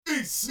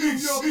East New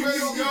York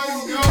Radio.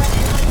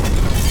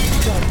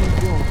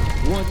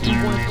 1, 2,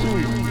 1,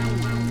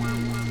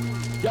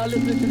 2. Y'all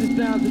listen to the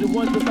sounds of the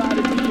ones about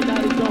it. Be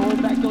united, don't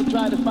hold back, don't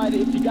try to fight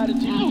it. If you got it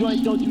to your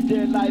joint, don't you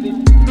dare light it.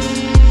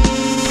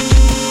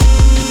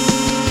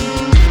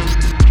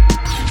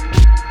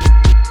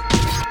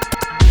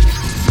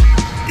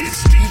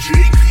 It's DJ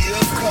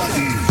PF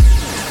Cotton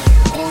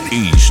on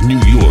East New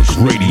York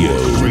Radio.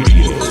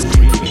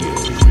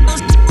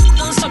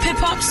 Non-stop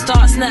hip-hop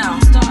starts now.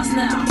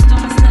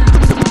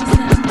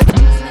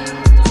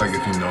 Like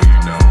if you know, you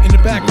know. In the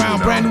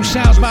background, brand new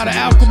sounds by The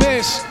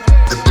Alchemist.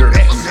 If they're,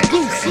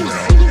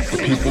 the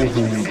people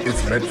who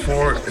it's meant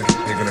for,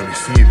 they're gonna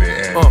receive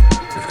it, and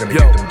it's gonna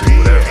get them to do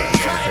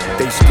whatever.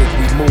 They stick,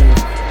 we move.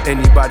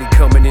 Anybody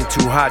coming in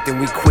too hot, then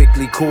we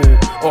quickly cool.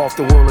 Off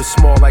the world is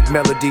small like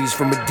melodies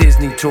from a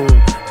Disney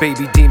tune.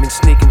 Baby demon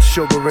sneaking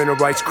sugar in a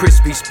Rice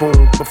Krispie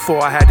spoon.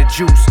 Before I had the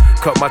juice,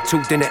 cut my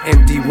tooth in an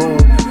empty room.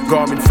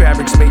 Garment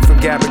fabrics made from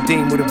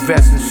gabardine with a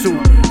vest and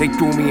suit. They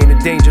threw me in the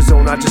danger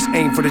zone, I just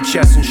aim for the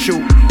chest and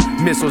shoot.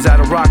 Missiles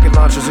out of rocket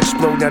launchers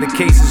explode, now the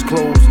case is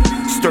closed.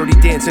 Sturdy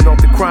dancing off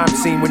the crime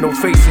scene with no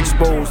face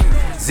exposed.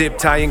 Zip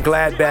tying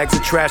glad bags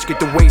of trash, get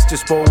the waste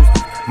disposed.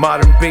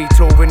 Modern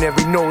Beethoven,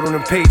 every note on the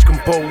page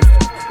composed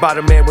by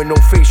the man with no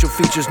facial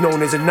features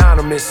known as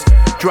anonymous.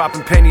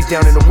 Dropping pennies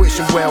down in a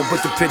wishing well,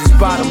 but the pit is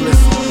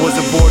bottomless. Was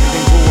aborted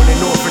and grew in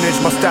an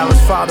orphanage, my style is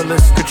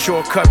fatherless. Could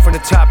shortcut from the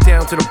top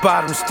down to the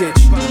bottom stitch.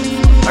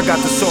 I got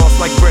the sauce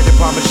like bread and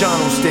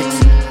Parmigiano sticks.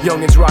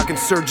 Youngins rocking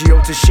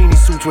Sergio Tashini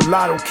suits with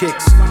lotto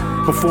kicks.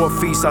 Before a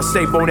feast I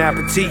say bon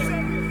appetit.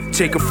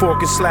 Take a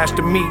fork and slash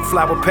the meat.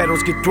 Flower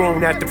petals get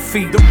thrown at the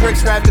feet. The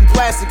bricks wrapped in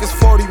plastic is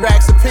 40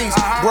 racks a piece.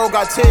 Bro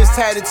got tears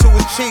tatted to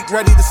his cheek,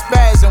 ready to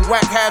spaz and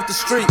whack half the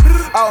street.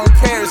 Out in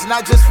Paris,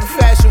 not just for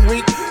fashion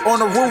week. On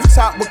the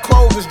rooftop with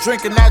Clovers,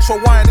 drinking natural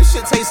wine. This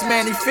shit tastes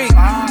manny feet.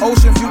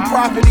 Ocean view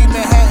property,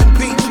 Manhattan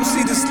Beach. You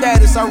see the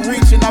status I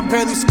reach and I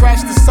barely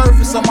scratch the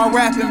surface of my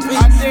rapping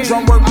beat.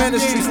 Drumwork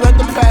Ministries, let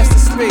the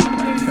pastor speak.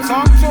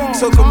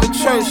 Took him to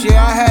church, yeah,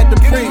 I had to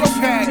preach.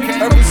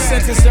 Every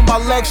sentence in my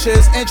lecture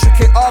is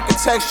intricate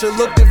architecture.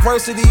 Looked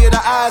adversity in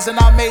the eyes and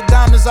I made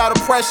diamonds out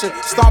of pressure.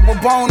 Stomp a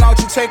bone out,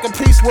 you take a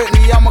piece with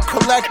me, I'm a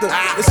collector.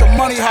 It's a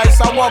money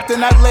heist, I walked in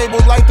that label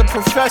like the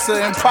professor.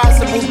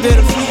 Impossible did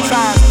a few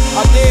times.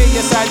 I did,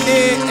 yes I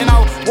did. And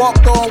I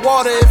walked on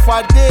water if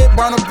I did.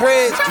 Burn a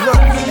bridge. Look,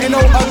 ain't no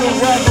other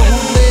rapper who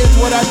lived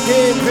what I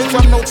did. Bitch,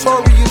 I'm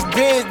notorious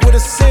big with a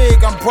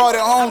cig. I brought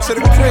it home to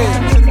the crib.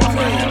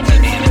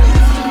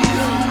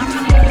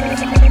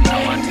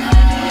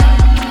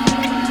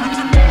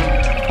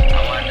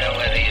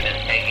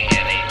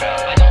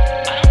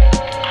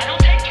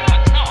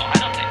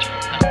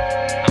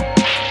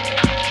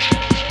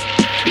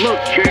 Look,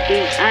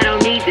 jerky, I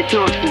don't need to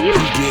talk to you.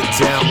 Get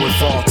down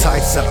with all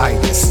types of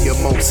itis, your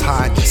most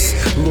highness.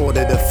 Lord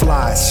of the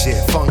flies,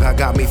 shit. Fungi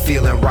got me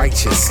feeling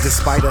righteous.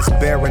 Despite us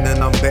bearing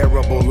an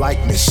unbearable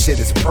likeness, shit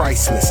is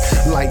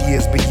priceless. Light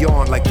years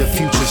beyond, like the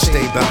future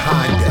stay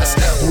behind us.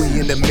 We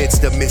in the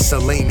midst of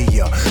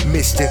miscellanea,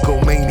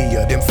 mystical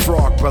mania. Them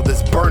frog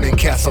brothers burning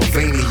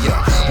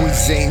Castlevania. We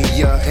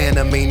zania,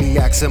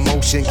 animaniacs in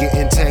motion,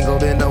 getting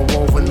tangled in a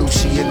woven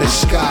Lucy in the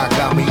sky.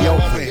 Got me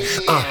open,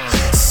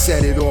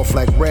 set it off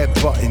like red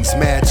buttons.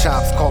 Mad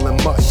chops calling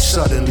mutton.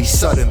 Suddenly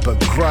sudden but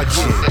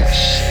grudging.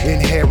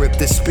 Inherit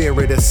the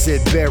spirit of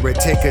Sid Barrett.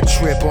 Take a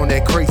trip on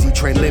that crazy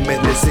train.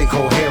 Limitless,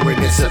 incoherent,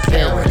 it's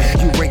apparent.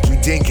 You rinky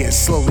dinking,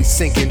 slowly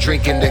sinking,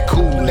 drinking the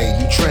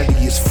Kool-Aid. You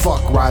trendy as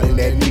fuck, riding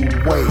that new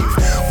wave.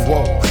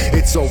 Whoa,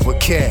 it's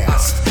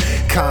overcast.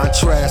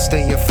 Contrast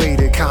in your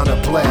faded,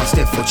 counterblast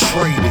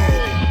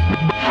infiltrated.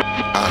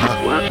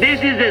 Well,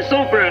 this is the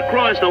super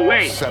across the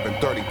way.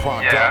 730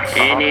 Prime.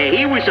 And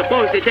he was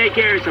supposed to take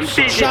care of some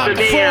business for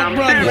me. I'm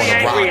very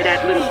angry at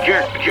that little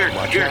jerk.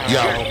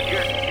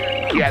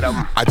 Get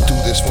 'em. I do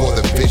this for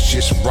the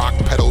vicious, rock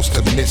pedals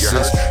to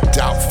misses.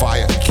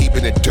 Doubtfire,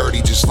 keeping it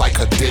dirty just like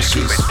her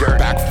dishes.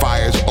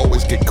 Backfires,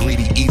 always get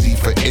greedy, easy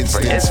for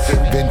instance.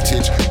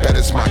 Vintage,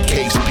 better's my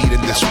case,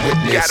 beating this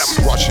witness.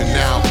 Rushing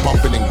out,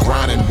 bumping and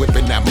grinding,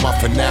 whipping that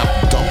muffin out.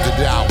 Dumped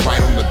it out,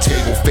 right on the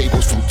table,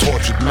 fables from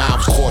tortured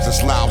mouths.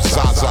 Causes loud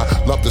Zaza,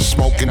 love the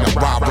smoke and the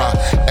rah-rah.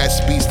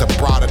 SB's the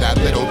brother, that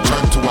little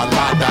turn to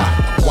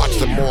Alada. Watch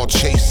them all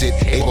chase it,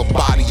 able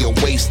body or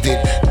wasted.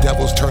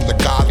 Devils turn to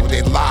God with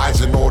their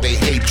lies and all they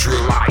hatred.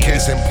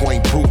 Case in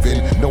point proven,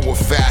 know we're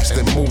fast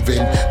and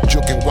moving.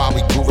 Joking while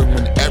we grooving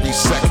when every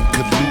second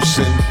could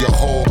loosen. Your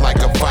hold like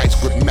a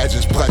vice with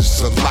measures,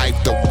 pleasures of life.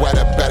 The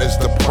weather better's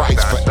the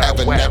price.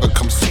 Forever never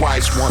comes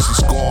twice. Once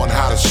it's gone,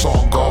 how the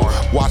song go?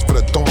 Watch for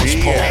the thorns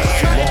pull.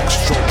 Long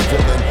stroke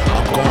villain,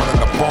 I'm going in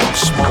the bone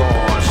smoke.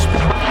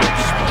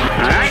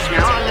 Alright,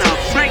 now I'm gonna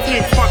break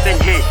his fucking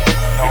head.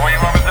 What you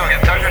want me to do? Get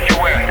touch what you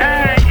wear?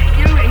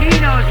 He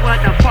knows what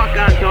the fuck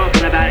I'm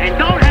talking about. And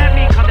don't have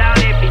me come down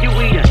after you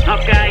either,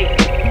 tough guy.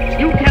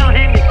 You tell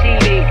him to see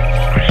me.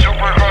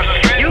 Super across the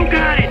street? You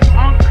got it,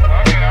 punk.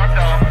 Okay, I'll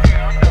tell him.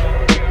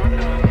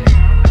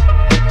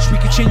 As we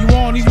continue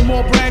on, even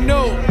more brand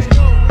new.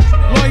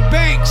 Lloyd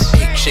Banks.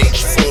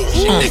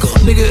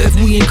 Nigga if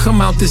we ain't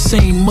come out the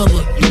same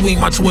mother. You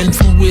ain't my twin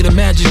from where the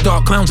magic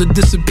dark clowns will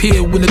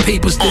disappear when the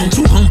paper's thin.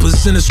 2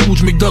 humpers in a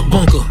Scrooge McDuck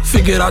bunker.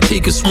 Figured I'd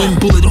take a swim.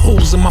 Bullet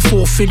holes in my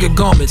 4-figure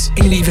garments.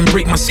 Ain't even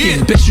break my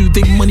skin. Bet you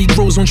think money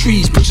grows on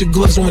trees. Put your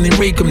gloves on and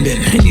rake them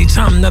then.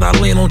 Anytime that I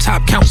land on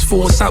top counts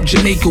for a South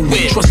Jamaica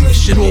win. Trust me,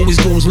 shit always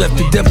goes left.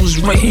 The devil's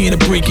right hand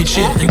to break your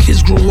chin. And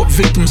kids grow up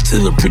victims to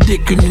the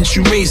predicament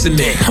you raise them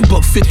in.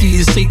 $1.50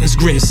 is Satan's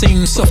grin.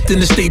 Same stuff in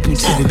the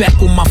Stapleton.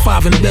 Back on my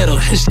 5 and better.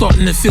 It's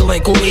starting to feel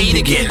like 08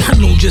 again. I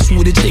know just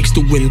what it takes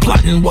to win.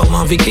 Plotting while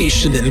on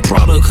vacation. And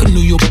product of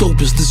New York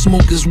dopers. The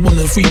smokers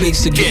wanna free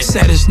base again.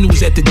 Saddest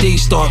news at the day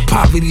start.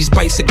 Poverty's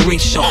bites a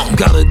great shark.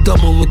 Got a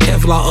double, a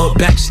Kevlar up,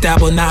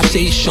 backstabber, not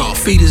stay sharp.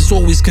 Fate is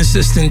always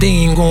consistent. They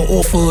ain't gon'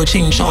 offer a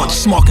change heart.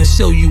 Smart can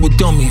sell you a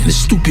dummy. The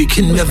stupid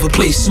can never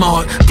play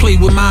smart. Play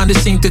with mine,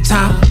 this ain't the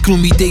time.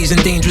 Gloomy days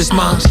and dangerous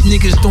minds.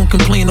 Niggas don't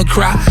complain or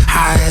cry.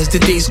 High as the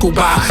days go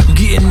by.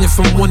 Getting it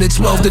from 1 to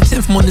 12. The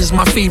 10th one is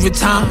my favorite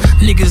time.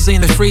 Niggas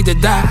ain't afraid to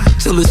die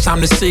till it's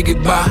time to say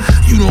goodbye.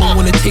 You don't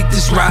wanna take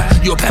this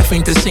ride. Your path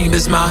ain't the same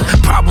as mine.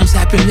 Problems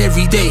happen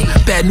every day.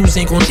 Bad news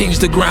ain't gon' change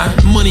the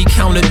grind. Money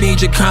counter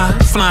major kind.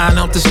 Flying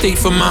out the state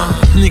for mine.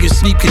 Niggas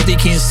sleep cause they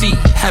can't see.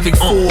 Havoc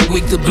forward,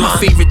 wake the blind.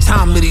 Favorite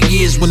time of the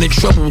year is when the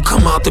trouble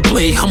come out to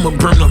play. I'ma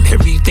burn up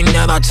everything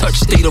that I touch.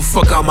 Stay the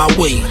fuck out my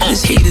way.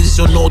 There's haters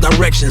in all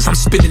directions. I'm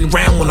spinning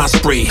round when I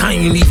spray. I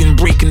ain't even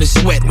breaking the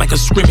sweat like a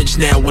scrimmage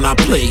now when I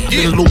play.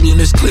 Been loading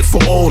this clip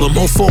for all them.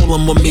 Or for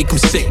them or make them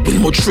sick. With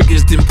more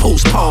triggers than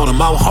postpartum.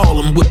 Out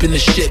Harlem whipping the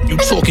shit. You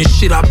talking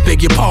shit, I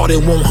beg your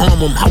pardon. Won't harm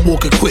them. I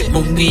walk equipped.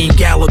 But we ain't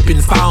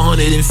galloping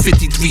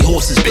 553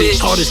 horses, bitch.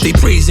 Hardest they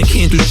praising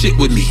can't do shit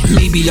with me.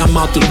 Maybe I'm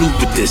out the loop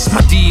with this.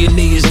 My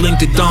DNA is linked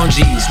to Don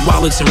G's,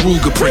 wallets and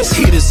Ruger prints.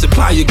 Here to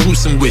supply a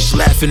gruesome wish.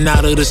 Laughing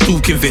out of the stew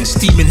convinced.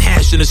 Steaming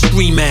hash in a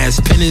scream ass.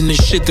 Penning the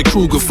shit the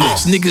Kruger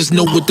flips. Niggas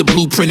know what the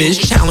blueprint is.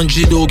 Challenge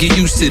it or get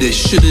used to this.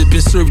 Should've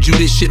been served you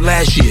this shit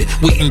last year.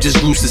 Waiting just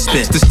grew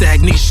suspense. The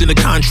stagnation of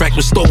contract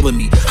was stolen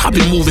me. I've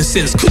been moving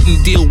since.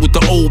 Couldn't deal with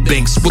the old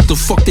banks. What the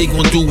fuck they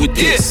gon' do with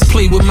this?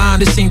 Play with mine,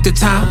 this ain't the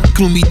time.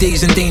 Gloomy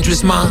days and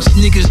dangerous minds.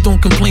 Niggas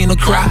don't complain or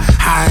cry.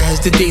 High as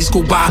the days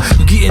go by.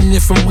 Getting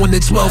it from 1 to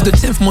 12. The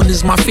 10th one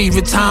is my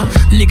favorite time.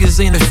 Niggas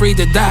ain't afraid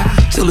to die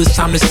till it's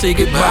time to say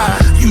goodbye.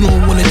 You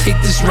don't wanna take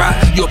this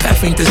ride. Your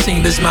path ain't the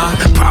same as mine.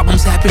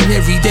 Problems happen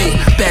every day.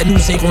 Bad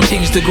news ain't gon'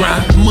 change the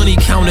grind. Money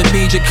counter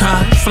major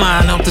kind.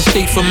 Flying out the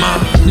state for mine.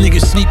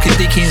 Niggas sleep cause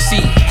they can't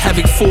see.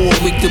 Havoc forward,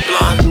 wake the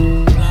blind.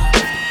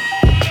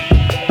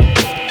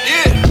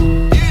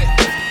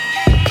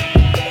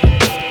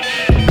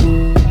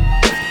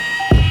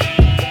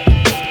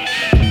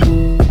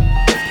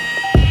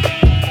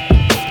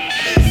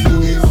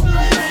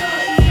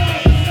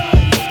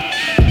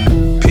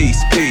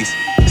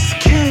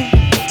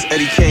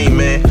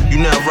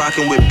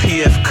 With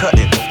PF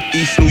Cutting,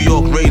 East New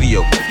York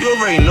Radio. You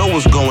already know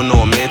what's going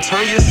on, man.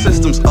 Turn your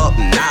systems up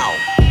now.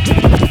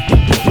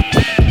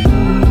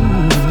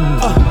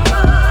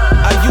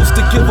 I used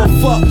to give a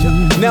fuck,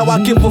 now I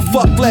give a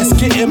fuck less.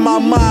 Getting my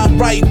mind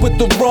right with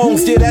the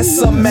wrongs, yeah, that's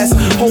a mess.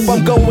 Hope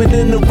I'm going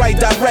in the right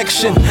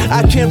direction.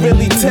 I can't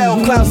really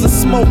tell, clouds of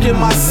smoke in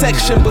my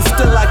section, but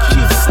still I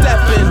keep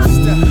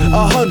stepping.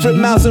 100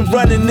 miles and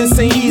running, this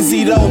ain't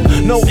easy though.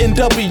 No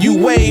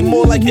NWA,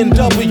 more like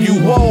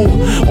NWO.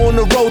 On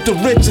the road to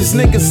riches,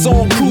 niggas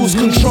on cruise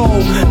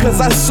control.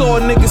 Cause I saw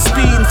niggas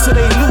speeding till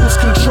they lose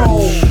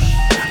control.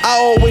 I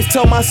always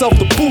tell myself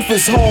the booth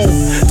is home.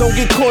 Don't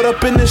get caught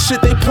up in this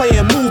shit, they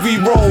playing movie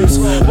roles.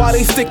 While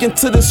they sticking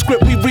to the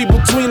script, we read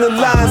between the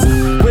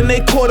lines. When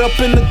they caught up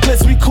in the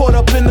glitz, we caught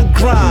up in the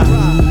grind.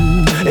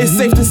 It's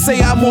safe to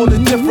say I'm on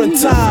a different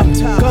time.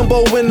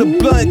 Gumbo in the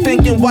blunt,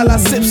 thinking while I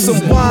sip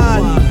some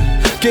wine.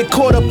 Get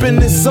caught up in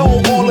this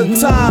zone all the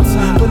time.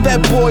 But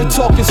that boy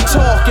talk is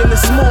talk and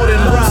it's more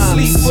than rhymes.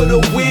 Sleep for the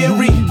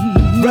weary,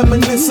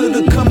 reminiscent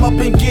to come up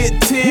and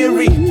get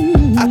teary.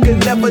 I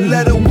could never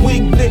let a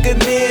weak nigga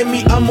near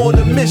me. I'm on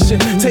a mission,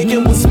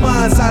 taking what's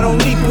mine, I don't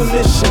need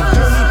permission.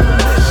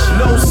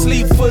 No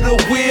sleep for the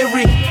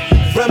weary,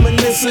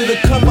 reminiscent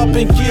to come up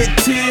and get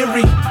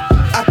teary.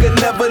 I could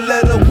never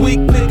let a weak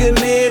nigga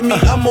near me.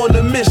 I'm on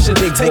a mission,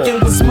 taking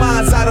what's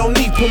mine, I don't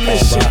need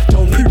permission.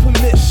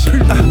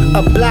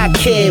 A block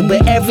kid,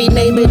 but every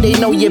neighbor they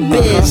know your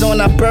biz.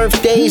 On our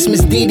birthdays,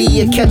 Miss Didi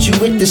will catch you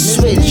with the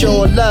switch.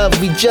 All love,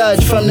 we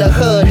judge from the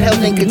hood,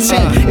 held in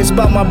contempt. It's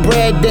about my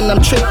bread, then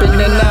I'm tripping,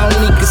 and I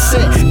don't need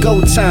consent. Go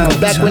time,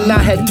 back when I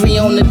had 3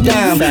 on the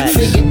dime.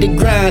 Figured the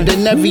grind,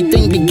 and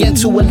everything began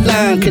to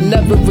align. Could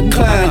never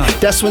recline,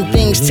 that's when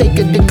things take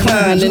a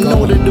decline. In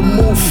order to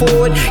move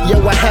forward,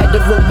 yo, I had to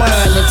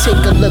rewind and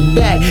take a look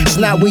back. It's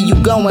not where you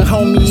going,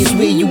 homie, it's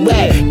where you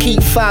at.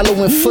 Keep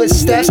following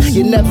footsteps,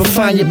 you never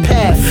find your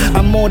path.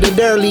 I'm ordered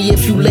early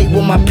if you late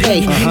with my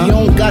pay. You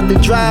don't got the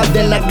drive,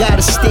 then I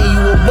gotta steer you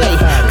away.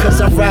 Cause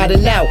I'm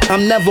riding out,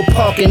 I'm never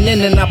parking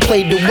in and I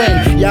play to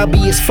win. Y'all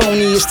be as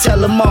phony as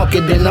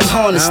telemarketing, I'm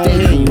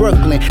harnessing.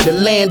 Brooklyn, the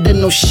land of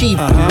no sheep.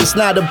 It's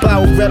not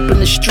about repping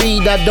the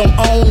street I don't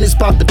own, it's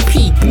about the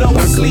people. No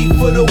sleep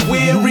for the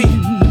weary,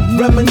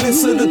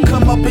 Reminiscing to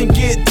come up and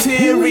get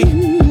teary.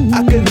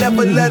 I could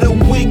never let a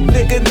weak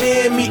nigga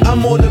near me.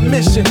 I'm on a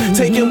mission,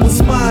 taking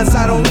what's mine,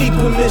 I don't need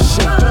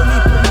permission.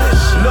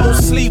 No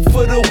sleep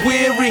for the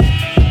weary.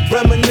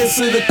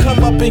 Reminiscing to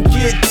come up and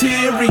get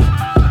teary.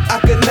 I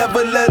could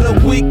never let a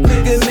weak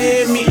nigga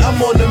near me.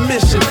 I'm on a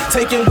mission,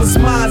 taking what's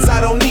mine,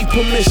 I don't need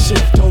permission.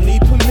 Don't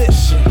need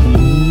permission.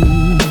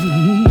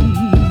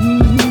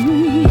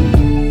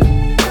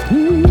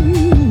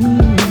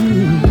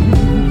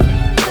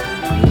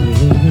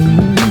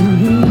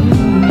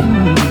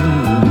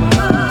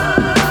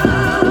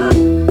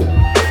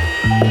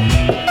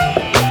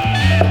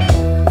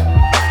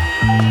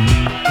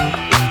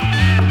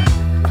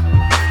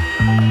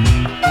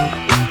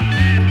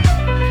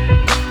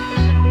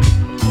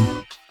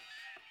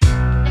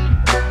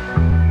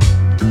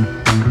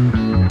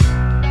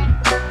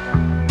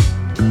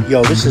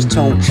 Yo, this is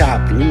Tone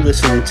Chop, and you're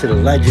listening to the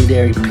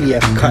legendary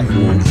P.F.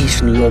 Cuttin on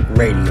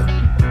EastNYRadio.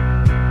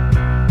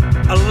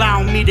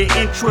 Allow me to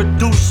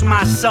introduce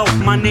myself.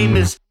 My name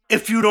is,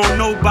 if you don't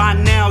know by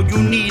now, you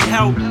need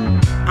help.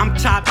 I'm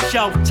top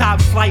shelf,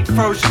 top flight,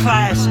 first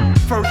class.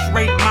 First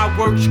rate, my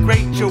work's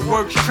great, your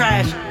work's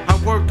trash. I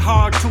worked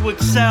hard to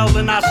excel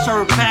and I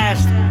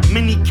surpassed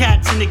many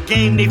cats in the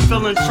game, they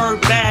feeling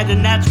served bad,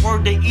 and that's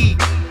word to eat.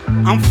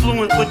 I'm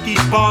fluent with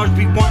these bars,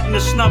 be wanting to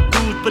snuff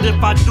dudes, but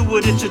if I do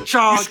it, it's a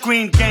charge. You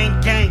scream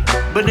gang, gang,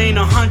 but ain't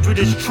 100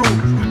 is true.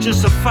 You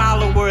just a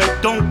follower,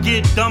 it don't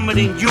get dumber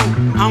than you.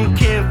 I don't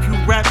care if you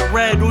rap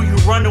red or you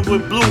running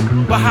with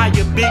blue. Behind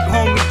your big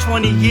homie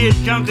 20 years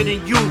younger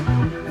than you.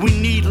 We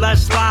need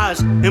less lies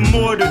and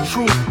more of the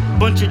truth.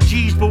 Bunch of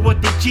G's, but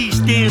what the G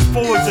stands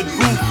for is a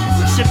goof.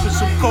 Sipping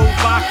some cold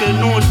vodka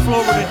and orange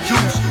Florida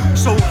juice.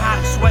 So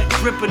hot, sweat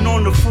dripping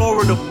on the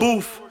floor of the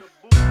booth.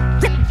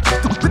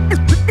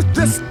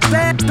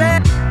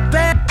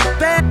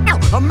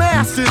 I'm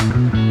acid.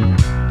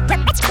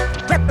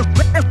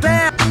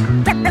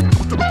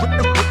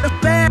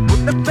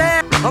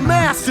 I'm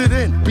acid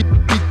in.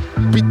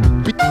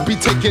 Be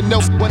taking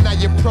notes when I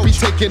approach. Be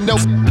taking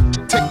notes.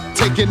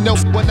 Taking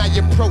notes when I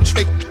approach.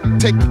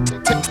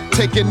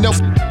 Taking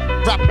notes.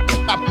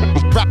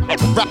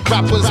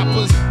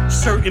 Rappers.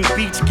 Certain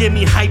beats give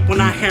me hype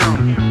when I hear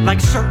them. Like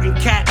certain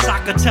cats, I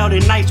could tell they're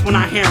nice when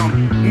I hear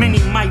them. Many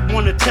might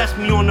wanna test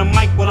me on the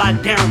mic while I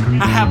dare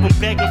them. I have them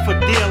begging for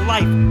dear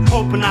life,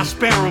 hoping I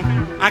spare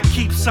them. I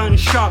keep something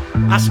sharp,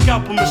 I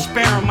scalp them and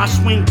spare them. I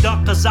swing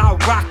duck cause I'll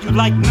rock you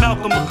like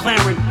Malcolm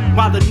McLaren.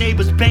 While the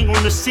neighbors bang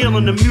on the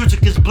ceiling, the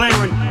music is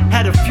blaring.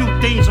 Had a few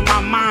things on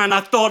my mind,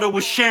 I thought I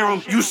would share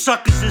them. You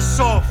suckers is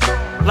soft,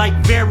 like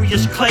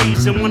various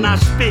clays. And when I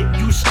spit,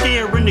 you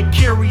stare in the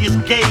curious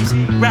gaze.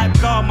 Rap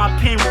God, my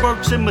pen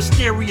works in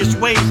mysterious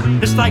ways.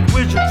 It's like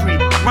wizardry,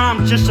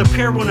 rhymes just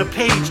appear on a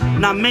page.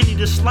 Not many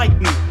dislike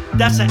me,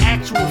 that's an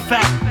actual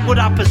fact. What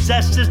I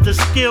possess is the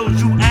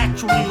skills you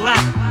actually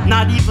lack.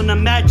 Not even a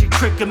magic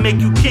trick can make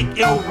you kick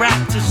ill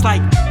raps. It's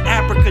like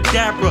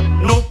abracadabra,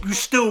 nope, you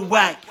still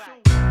whack.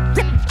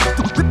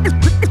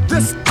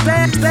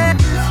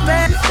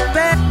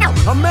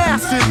 I'm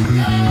acid.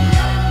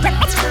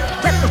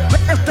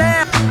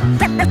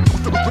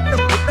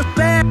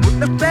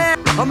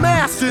 I'm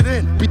acid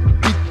in.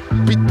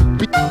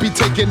 Be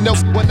taking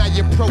notes when I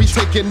approach. Be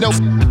taking notes.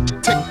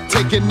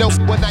 Taking notes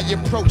when I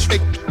approach.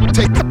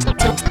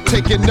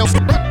 Taking notes.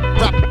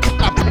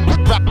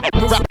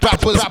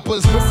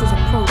 Rappers. This is a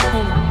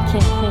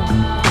pro-campaign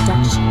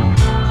production.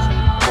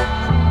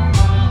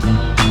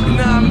 You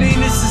know what I mean?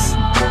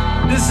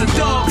 This is a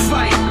dog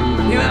fight.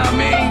 You know what I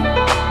mean?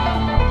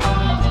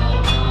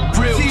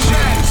 Real G.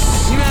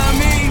 You know what I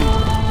mean?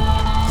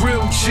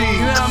 Real G. You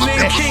know what I mean?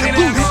 King of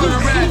that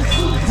murder rap.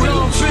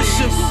 Real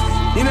Bishop.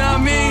 You know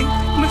what I mean?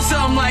 I'ma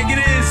tell them like it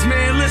is,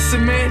 man.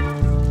 Listen, man.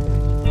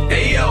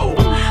 Hey, yo.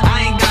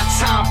 I ain't got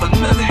time for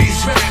none of these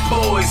fat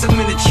boys. I'm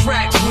in the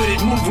track with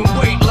it, moving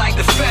weight like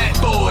the fat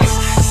boys.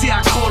 See,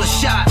 I call the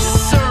shots.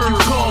 You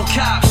call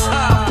cops.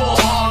 I ball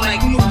hard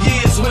like New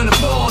Year's when the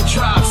ball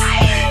drops.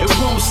 It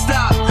won't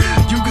stop.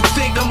 You can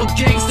think I'm a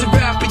gangster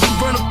rapper. You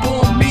run up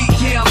on me,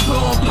 yeah, I'm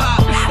gon'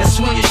 pop. That's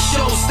when your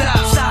show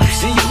stops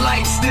and your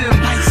lights dim.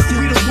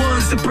 We the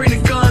ones that bring the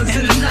guns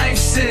and the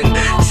knives in.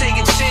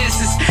 Taking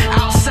chances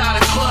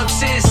outside of club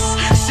chances.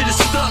 Should've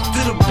stuck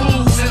to the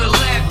booze and the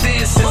lap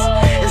dances.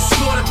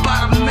 Escorted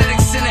by the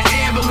medics and the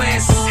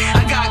ambulances.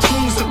 I got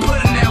goons that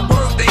put in that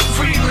work, they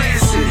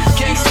freelancing.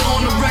 Gangsta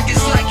on the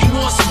records like you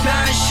want some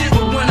dying shit.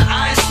 But when the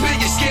iron spit,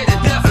 you're scared to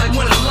death like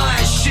when the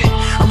lion shit.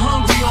 I'm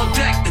hungry on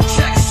deck, the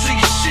jackets to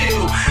your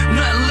shield.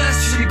 Nothing less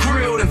to be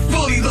grilled and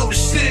fully loaded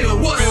steel.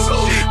 What's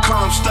up?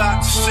 Calm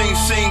stock, sing,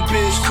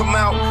 bitch, come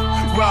out.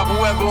 Rob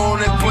whoever on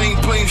that bling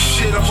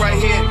shit, I'm right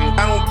here.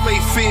 I don't play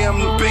fair, I'm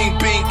the bang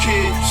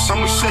kid.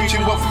 I'ma set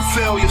you up for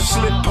failure.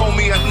 Slip,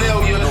 homie, I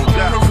nail ya.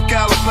 Perfect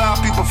alibi,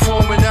 be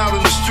performing out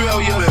in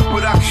Australia.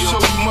 But I can show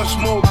you much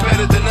more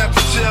better than I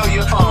can tell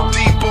ya.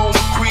 Deep on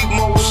the creep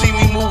mode, see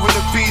me moving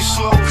the beat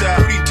slow.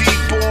 Pretty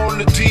deep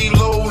on the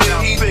D-low, the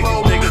heat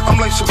low.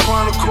 I'm like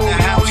Soprano Cole,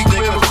 only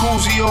clear a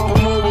Cusio, but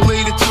more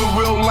related to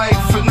real life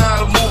and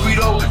not a movie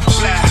though.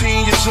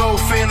 16 years old,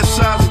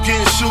 fantasize again.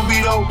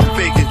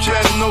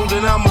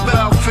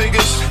 foul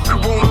figures.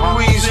 Corona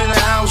Queens in the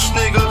house,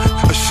 nigga.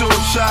 A short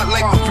shot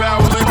like the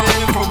power in the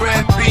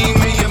infrared beam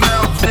in your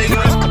mouth,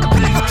 nigga.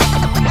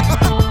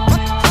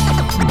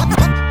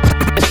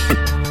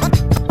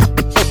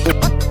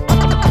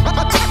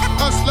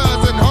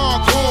 Hustlers and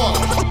hardcore,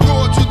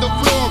 roar to the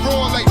floor,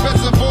 roar like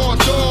reservoir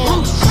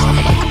dogs.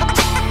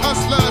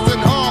 Hustlers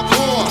and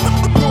hardcore,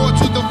 roar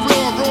to the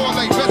floor, roar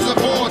like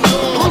reservoir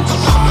dogs.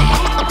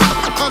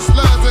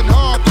 Hustlers and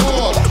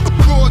hardcore,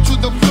 roar to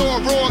the floor,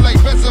 roar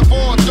like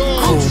reservoir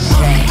dogs.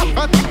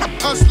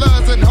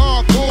 Hustlers and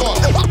hardcore,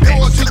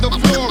 roar to the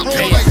floor,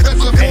 roar like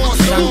reservoir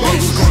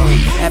dogs.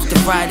 After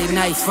Friday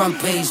night, front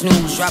page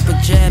news. Drop a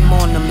jam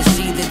on them, it's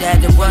either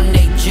that or run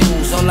they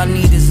Jews. All I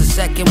need is a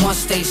second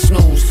once they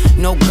snooze.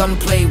 No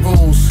gunplay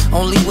rules,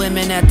 only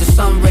women at the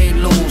sun ray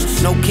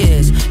lose. No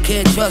kids,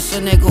 can't trust a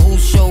nigga who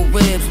show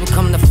ribs. But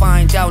come to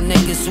find out,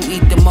 niggas who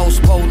eat the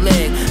most pole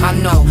leg. I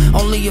know,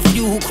 only a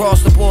few who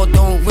cross the board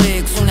don't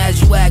rig. Soon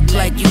as you act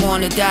like you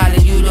wanna die,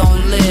 then you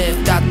don't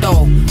live.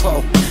 Dato,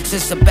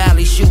 since a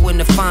bally shoe in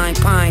the fine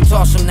pine,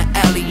 toss them the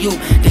alley-oop,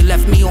 they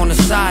left me on the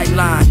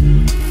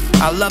sideline.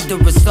 I love the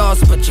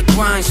results, but you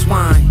grind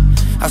swine.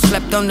 I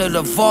slept under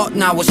the vault,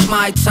 now it's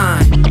my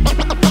time.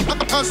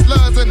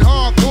 Hustlers and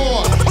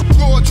hardcore,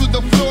 roar to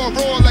the floor,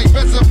 roar like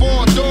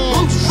reservoir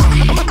dogs.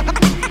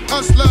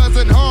 Hustlers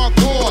and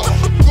hardcore,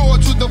 roar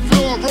to the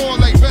floor, roar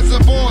like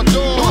reservoir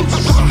dogs.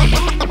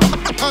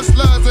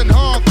 Hustlers and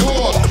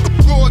hardcore,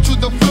 roar to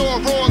the floor,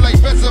 roar like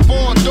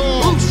reservoir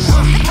dogs.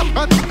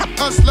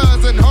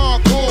 Hustlers and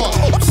hardcore,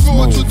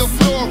 roar to the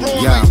floor,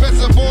 roar like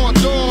reservoir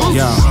dogs.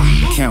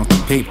 Yo, count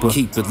the paper,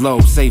 keep it low,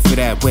 safer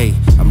that way.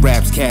 I'm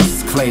raps,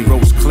 cats, clay,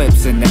 roast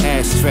clips in the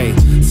ashtray.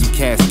 Some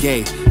cats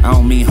gay, I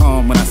don't mean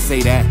harm when I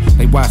say that.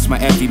 They watch my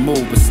every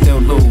move but still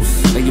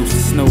lose. They used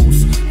to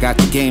snooze, got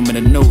the game in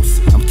the noose.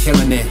 I'm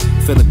killing it,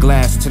 fill a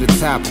glass to the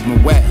top of my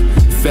wet.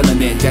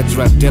 Feeling it, that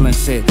drug dealing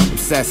shit,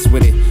 obsessed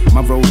with it.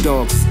 My road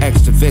dogs is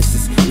extra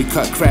vicious. We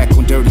cut crack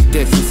on dirty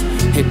dishes.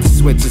 Hit the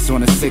switches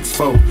on a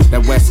 6-4,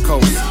 that West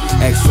Coast.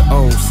 Extra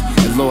O's,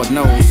 and Lord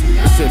knows,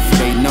 the shit for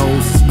they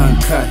nose is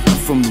uncut. I'm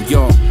from New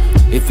York.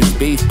 If it's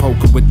beef,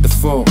 poker with the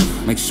fork.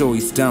 Make sure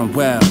he's done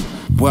well.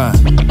 What?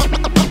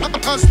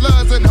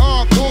 Hustlers and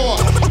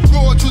hardcore,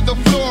 roar to the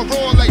floor,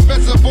 roar like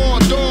reservoir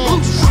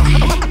dogs.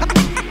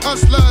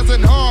 Hustlers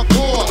and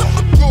hardcore,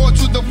 roar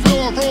to the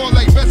floor, roar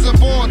like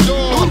reservoir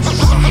dogs.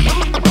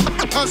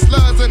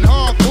 Hustlers and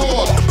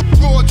hardcore,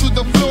 roar to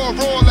the floor,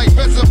 roar like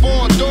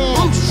reservoir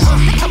dogs.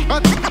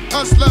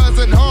 Hustlers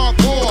and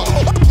hardcore,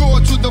 roar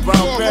to the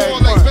floor, roar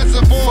like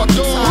reservoir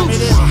dogs.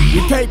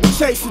 We paper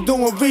chasing,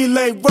 doing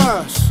relay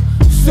runs.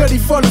 City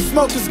full of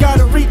smokers,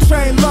 gotta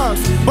retrain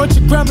lungs. Bunch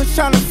of grandmas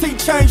trying to see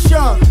change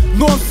young.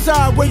 North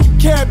side where you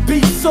can't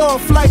be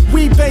soft like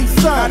we base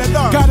sun.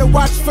 Gotta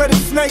watch for the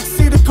snakes,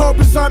 see the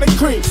cobras on the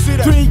creek.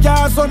 3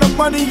 eyes on the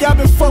money, I've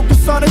been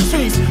focused on the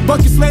cheese.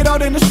 Buckets laid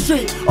out in the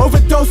street,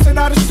 overdosing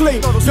out of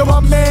sleep. Yo, my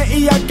man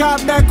E, I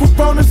got mad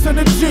coronas in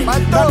the Jeep.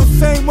 Not the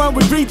same one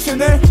we reaching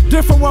in,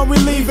 different one we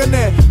leaving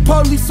in.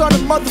 Police on the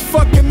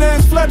motherfucking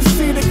ends, flood the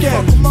scene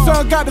again.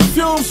 Son got the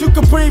fumes, you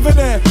can breathe it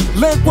in.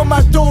 Link with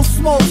my dual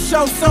smoke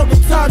show. So the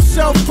top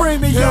shelf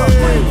premium.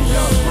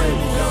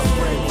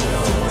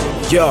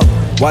 Yo,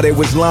 while they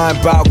was lying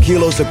about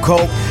kilos of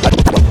coke,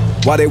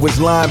 while they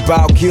was lying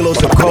about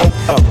kilos of coke,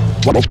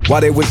 while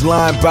they was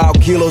lying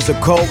about kilos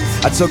of coke,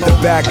 I took the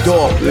back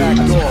door.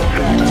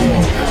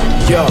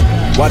 Yo,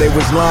 while they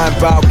was lying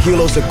about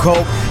kilos of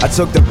coke, I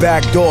took the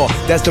back door.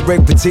 That's the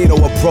Rick Pitino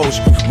approach.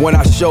 When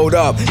I showed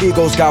up,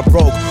 egos got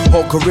broke.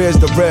 Whole career's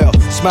the real.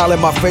 Smile in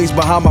my face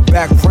behind my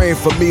back, praying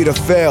for me to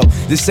fail.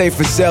 This ain't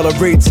for sale or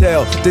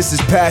retail. This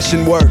is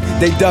passion work.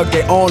 They dug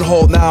their own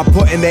hole, now I'm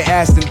putting their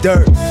ass in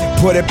dirt.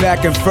 Put it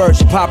back in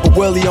first, Papa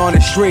Willie on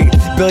the street.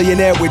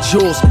 Billionaire with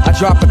jewels, I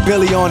drop a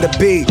billy on the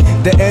beat.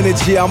 The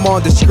energy, I'm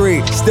on the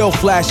street. Still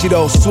flashy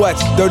though,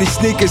 sweats, dirty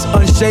sneakers,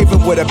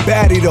 unshaven with a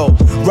baddie though.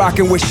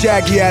 Rocking with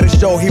Shaggy at a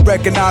show, he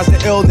recognized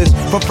the illness.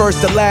 From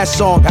first to last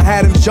song, I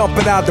had him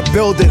jumping out the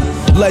building.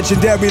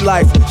 Legendary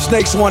life,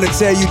 snakes wanna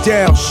tear you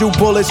down. Shoot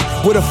bullets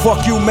with a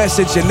fuck you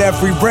message in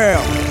every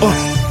round.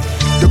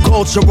 The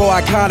cultural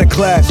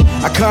iconoclast,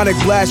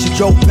 iconic blast, you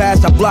drove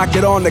past, I blocked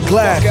it on the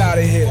glass. Fuck out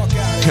of here.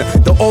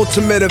 The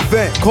ultimate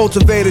event,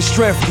 cultivated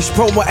strength. These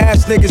promo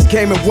ass niggas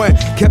came and went,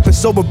 kept a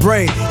sober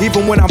brain,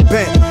 even when I'm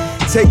bent.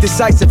 Take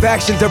decisive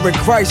action during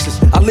crisis,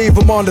 I leave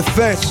them on the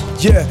fence.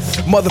 Yeah,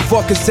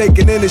 motherfuckers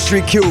taking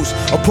industry cues.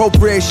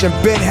 Appropriation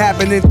been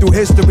happening through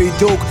history,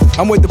 Duke.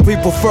 I'm with the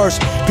people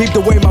first, peep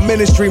the way my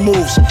ministry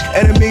moves.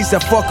 Enemies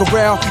that fuck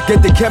around,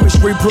 get the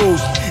chemistry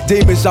bruised.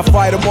 Demons, I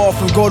fight them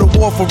off and go to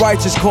war for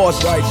righteous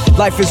causes.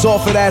 Life is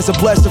offered as a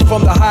blessing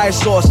from the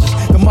highest sources.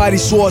 The mighty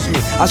swordsman,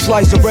 I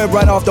slice the red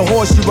right off the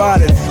horse you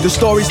riding. The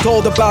stories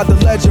told about the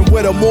legend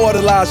would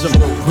immortalize them.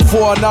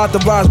 Before I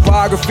authorized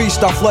biographies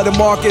start flooding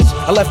markets,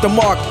 I left a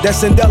mark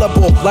that's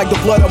indelible like the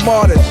blood of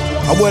martyrs.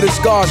 I wear the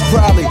scars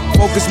proudly,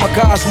 focus my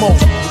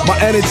cosmos. My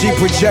energy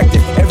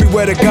projected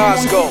everywhere the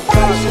gods go.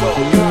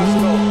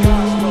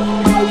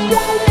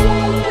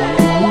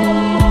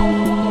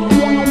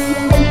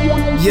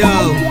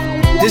 Yo.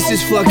 This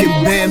is fucking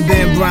Bam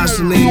Bam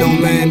Bronsolino,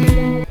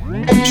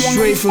 man.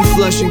 Straight from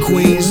Flushing,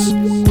 Queens.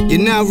 You're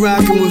now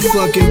rocking with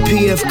fucking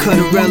PF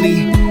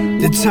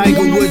Cutterelli, the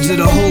Tiger Woods of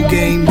the whole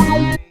game.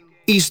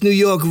 East New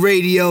York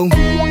Radio.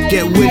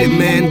 Get with it,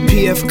 man.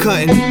 PF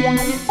Cuttin'.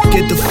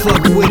 Get the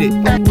fuck with it.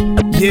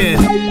 Yeah.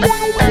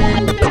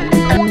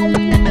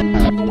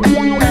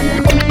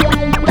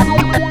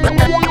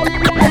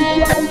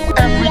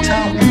 Every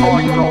time you go,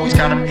 you always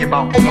gotta be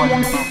about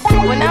money.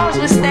 When I was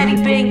with Steady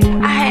Big,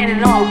 I had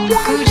it all.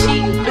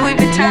 Gucci, Louis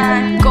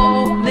Vuitton,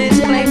 Gold, Liz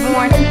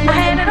Claiborne. I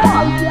had it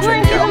all. You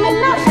ain't giving me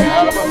nothing.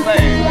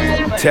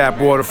 Tap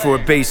water for a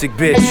basic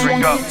bitch.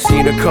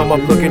 Seeing her come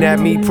up looking at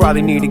me,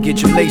 probably need to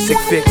get your LASIK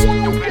fixed.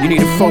 You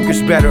need to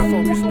focus better.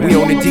 We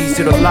own the deeds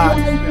to the lot.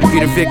 You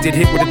get evicted,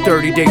 hit with a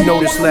 30-day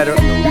notice letter.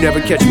 You never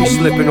catch me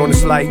slipping on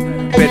this light.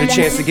 Better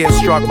chance to get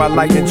struck by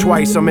lightning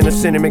twice. I'm in a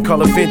cinnamon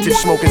color vintage,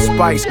 smoking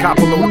spice. Cop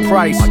a load of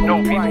price.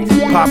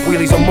 Pop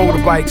wheelies on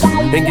motorbikes.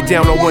 Then get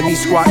down on one knee,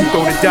 squat and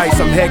throw the dice.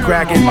 I'm head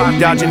cracking,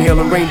 dodging hail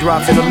and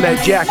raindrops in a lead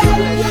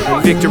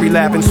jacket. Victory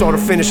lap and saw the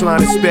finish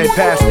line and sped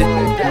past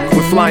it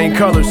with flying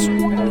colors.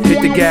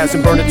 Hit the gas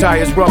and burn the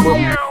tires rubber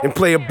and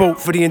play a boat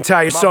for the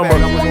entire summer.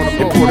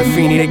 In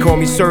Portofino, they call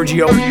me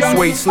Sergio.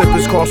 Suede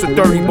slippers cost a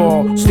 30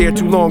 ball. Stare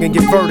too long and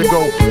get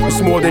vertigo.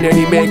 It's more than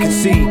any man can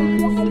see.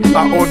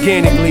 I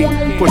organically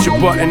push a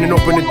button and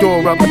open the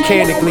door up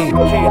mechanically.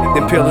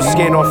 Then peel the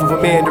skin off of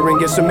a mandarin,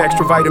 get some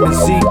extra vitamin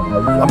C.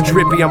 I'm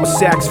drippy, I'm a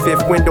Saks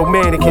Fifth window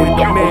mannequin.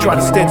 Try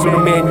to stencil the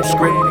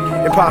manuscript.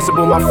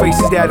 Impossible, my face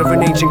is that of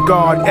an ancient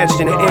guard etched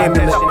in an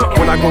amulet.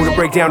 When I go to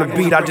break down a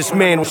beat, I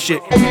dismantle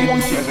shit. It's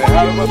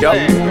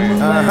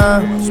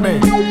me.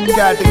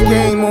 Got the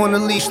game on the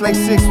leash like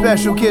 6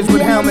 special kids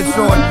with helmets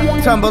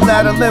on. Tumble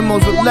out of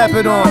limos with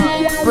leopard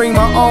on. Bring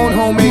my own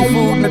homemade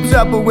food in the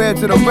Tupperware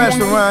to the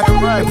restaurant.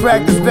 And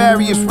practice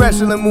various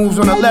wrestling moves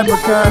on a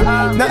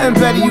leprechaun. Nothing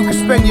better you can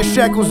spend your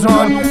shekels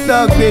on.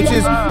 Thug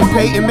bitches and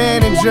Peyton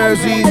Manning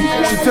jerseys.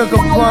 She took a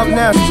bump,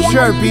 now she's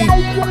chirpy.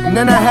 And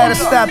then I had to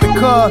stop the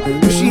car,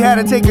 and she had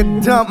to take a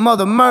dump,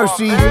 Mother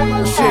Mercy.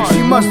 Shit,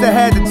 she must have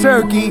had the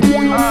turkey.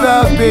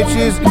 Thug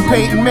bitches and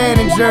Peyton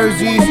Manning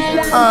jerseys.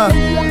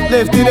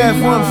 Lifted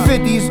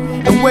F-150s.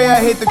 The way I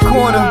hit the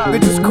corner,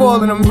 bitches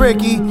calling them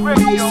Ricky.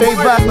 Say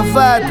vodka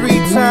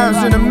 5-3 times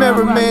in the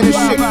mirror, man, this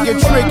shit can get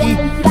tricky.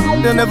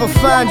 They'll never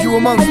find you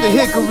amongst the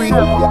hickory.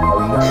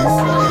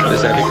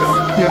 Does that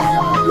become?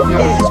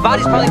 Yeah. His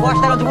body's probably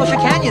washed out into Wilshire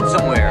Canyon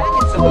somewhere.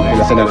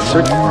 That's another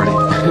search party.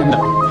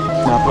 No.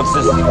 What's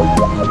this?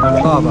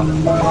 Lava.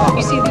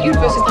 You see, the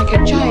universe is like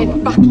a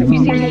giant butler. You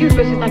see, the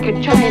universe is like a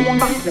giant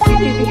butler. You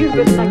see, the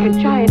universe is like a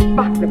giant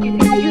butler. You see,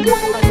 the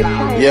universe is like a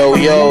giant. Yo,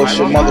 it's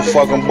your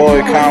motherfucking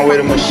boy Conway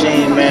the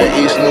Machine, man.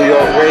 East New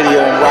York Radio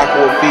and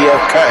rockin' with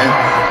PF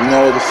Cuttin'. You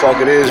know what the fuck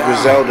it is,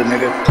 Griselda,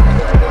 nigga.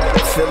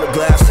 Fill a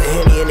glass of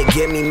Henny and it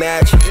give me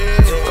magic.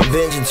 I'm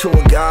binging to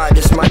a god,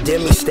 this my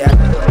demi-stat.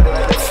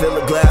 Fill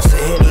a glass of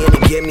Henny and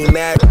it give me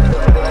magic.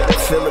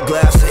 Fill a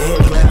glass of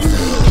Henny.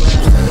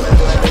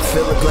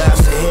 Fill a glass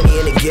of Henny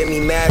and it give me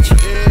magic.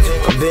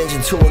 I'm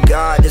binging to a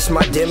god, this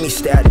my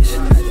demi-status.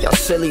 Y'all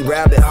silly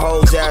rabbit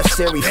hoes, ass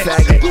Siri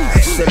faggot.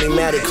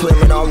 Cinematic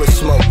clearing all the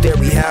smoke,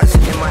 theory has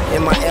it.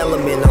 In my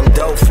element, I'm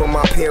dope for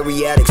my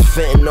periodics.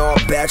 Fentanyl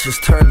batches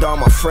turned all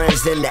my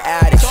friends into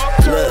addicts.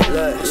 Look,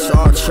 it's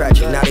all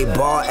tragic, now they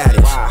ball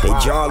addicts. They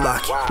jaw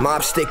locking,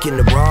 mob stick in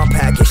the wrong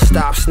package.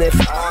 Stop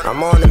sniffing,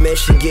 I'm on a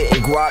mission,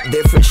 getting guap,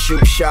 different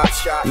shoot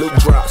shots. Loot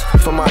drops,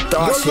 for my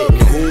thoughts hitting,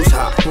 who's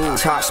hot?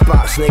 Top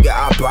spots, nigga,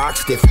 I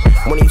box different.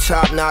 When you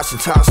top notch the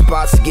top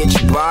spots to get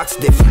your box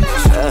different.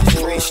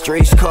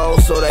 Streets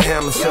cold, so the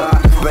hammers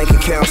up. Bank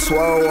account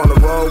swole on the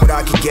road, but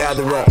I can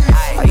gather up.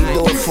 How you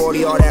doing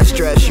 40, all that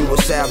stress, you a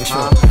savage,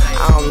 huh?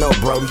 I don't know,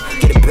 bro.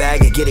 Get a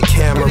bag and get a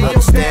camera,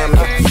 run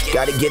stamina.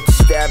 Gotta get the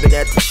stabbing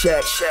at the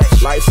check.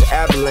 Life's an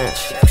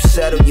avalanche. You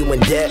settle, you in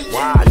debt.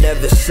 I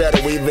never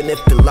settle, even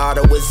if the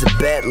lotto is a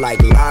bet.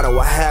 Like Lotto,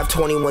 I have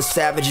 21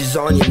 savages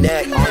on your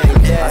neck.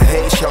 I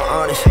hate y'all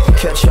honest.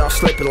 Catch y'all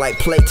slipping like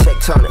plate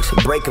tectonics.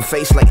 Break a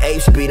face like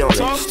apes beat on it.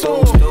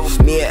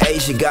 Me and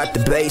Asia got the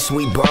bass,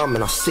 we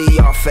bombing. I see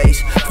y'all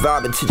face,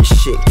 vibing to the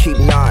shit. Keep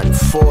nodding,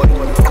 40.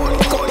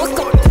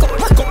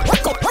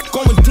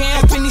 Going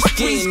down in these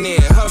streets,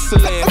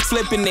 hustling,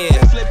 flipping it.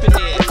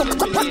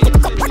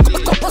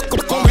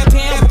 Going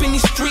down in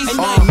these streets, ain't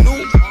nothing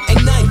new,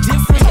 ain't nothing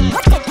different.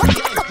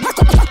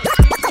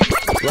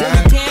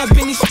 Going down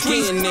in these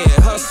streets,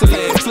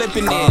 hustling,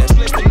 flipping it.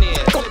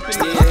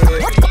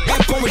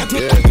 Going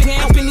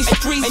down in these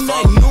streets, ain't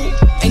nothing new,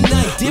 ain't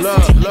nothing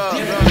different. Love,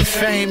 the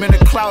fame and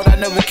the clout I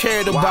never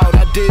cared about.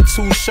 I did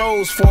 2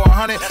 shows for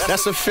 100,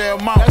 that's a fair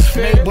amount.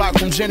 Nate Block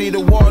from Jenny to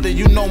Water,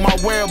 you know my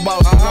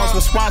whereabouts. The ones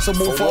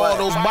responsible for all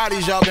those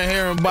bodies y'all been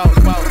hearing about.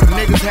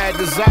 Niggas had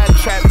Desire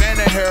Trap and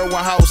a heroin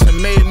house and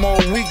made more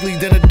weekly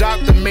than a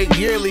doctor make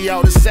yearly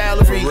out his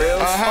salary.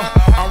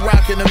 I'm I'm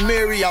rocking a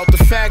Miri out the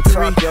factory.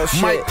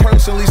 Mike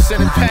personally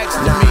sending packs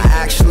to me.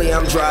 Actually,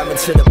 I'm driving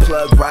to the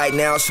plug right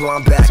now, so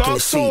I'm back in the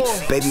seat.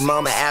 Baby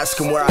mama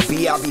asking where I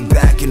be, I'll be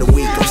back in a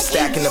week. I'm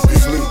stacking up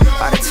this loot.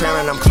 Out of town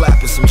and I'm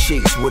clapping some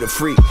cheeks with a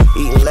freak.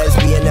 Eating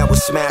lesbian that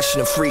was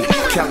smashing a freak.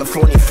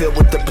 California filled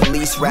with the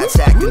police, rats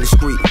acting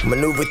discreet.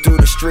 Maneuver through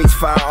the streets,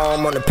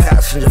 firearm on the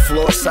passenger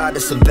floor, side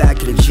of the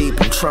back of the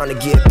Jeep. I'm trying to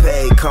get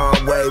paid,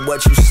 Conway.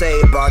 What you say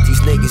about these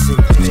niggas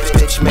and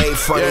bitch made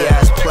funny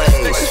ass plays.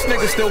 This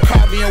nigga still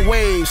copying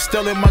waves,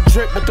 still in my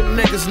drip, but them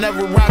niggas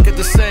never rock it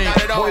the same.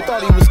 Boy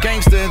thought he was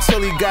gangster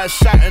until he got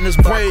shot in his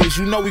braids.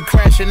 You know we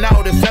crashing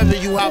out if ever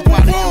you hop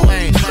out of your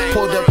lane.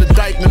 Pulled up the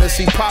Dykeman to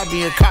see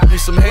Poppy and caught me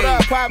some hate.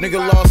 Nigga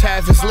lost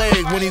half his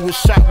leg when he was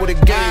shot with a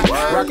gauge.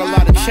 Rock a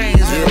lot of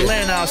chains in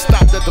Atlanta, I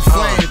stopped at the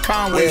Flame.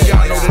 Conway,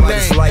 y'all know the name.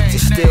 It's like the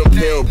steel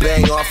pill,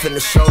 bang off in the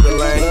shoulder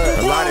lane.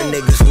 A lot of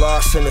niggas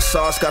lost in the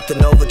sauce, got the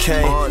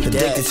Novocaine.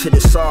 Addicted to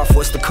the soft,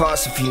 what's the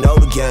cost if you know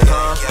the game?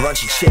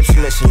 Bunch of chips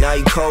missing, now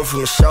you cold from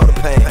your shoulder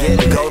pain.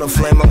 The golden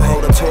flame, I'm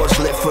holding torch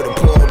lit for the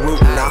poor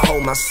root. And I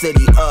hold my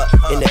city up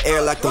in the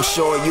air like them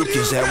shore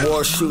Yukins at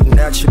war, shooting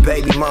at your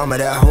baby mama,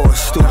 that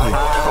horse stupid.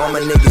 All my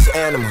niggas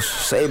animals,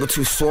 saber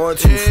tooth, sword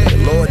tooth. The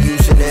Lord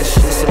using this,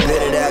 it's a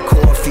bit of that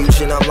core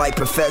fusion. I'm like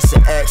Professor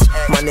X,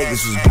 my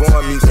niggas was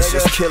born mutants.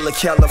 Just killer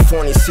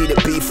California, see the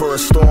beef for a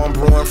storm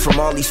brewing from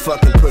all these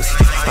fucking pussies.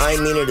 I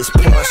ain't mean it as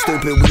porn,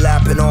 stupid, we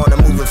lapping on,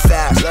 I'm moving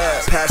fast.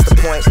 Past the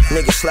point,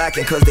 niggas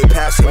slacking cause they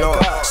passing on.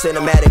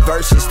 Cinematic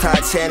verses,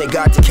 Titanic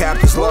got the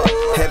captain's law.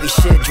 Heavy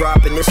shit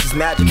dropping, this is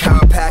magic, how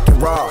I'm packing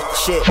raw.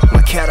 Shit,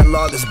 my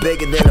catalog is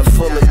bigger than a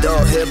full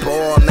adult hippo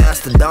or a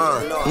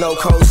mastodon. No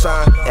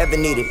cosign, ever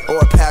needed, or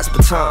a pass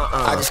baton.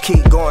 I just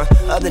keep going,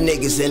 other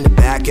niggas in the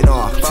backing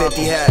off.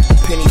 50 had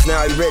pennies,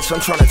 now he rich, I'm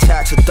trying to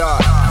tax a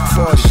thought.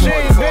 40,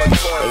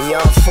 and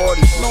young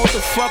 40. Know what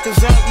the fuck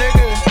is up,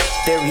 nigga?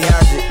 There he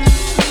has it.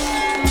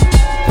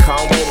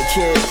 Conway the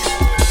Kid.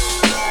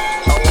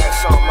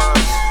 OX on mine.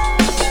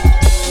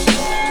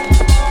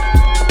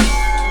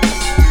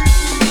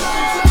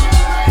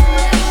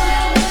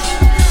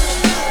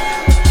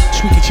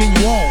 We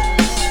continue on.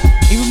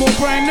 Even more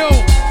brand new.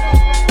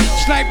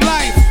 Snipe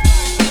Life,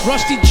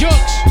 Rusty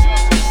Jukes,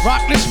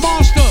 Rockless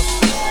Monster,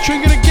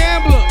 Trigger the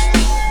Gambler.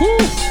 Woo!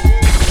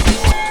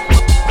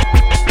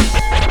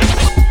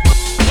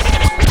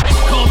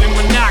 Carbon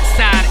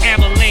monoxide,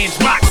 avalanche,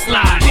 rock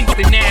slide.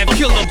 Kingston Ave,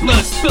 killer,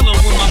 blood spiller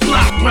when my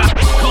block rock.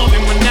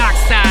 Carbon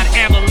monoxide,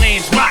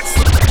 avalanche, rock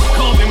slide.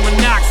 Carbon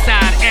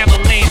monoxide,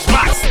 avalanche,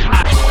 rock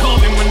slide.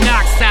 Carbon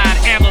monoxide,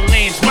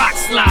 avalanche, rock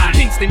slide.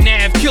 Kingston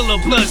Ave, killer,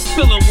 blood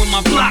spiller when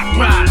my block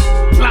ride.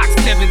 Block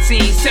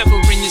 17,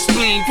 severing your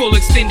spleen, full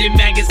extended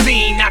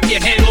magazine, knock your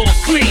head off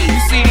clean. You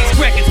see these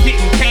records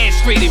getting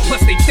castrated,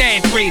 plus they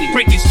saturated.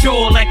 Break his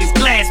jaw like it's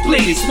glass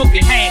plated,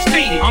 smoking hash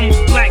faded. I'm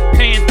a Black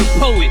Panther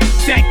poet,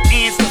 fact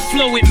answer,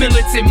 flow it,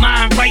 militant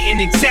mind, writing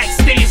exact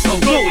stance,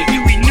 heroic.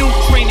 You renew,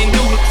 training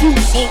new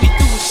recruits, all we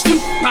do is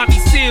shoot. Bobby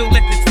Seal,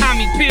 let the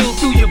Tommy pill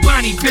through your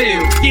Bonnie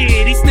Bill.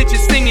 Yeah, these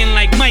snitches singing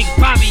like Mike,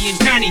 Bobby, and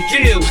Johnny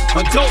Gill.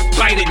 A dope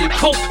biter than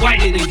coke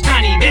whiter than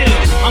Connie Hill.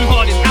 I'm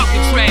hard as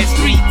Alcatraz,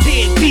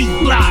 310 D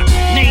block.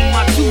 Name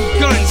my two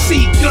guns,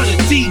 C gunner,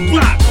 D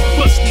block.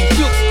 Rusty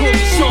Jukes, call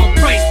me Sean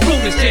Price,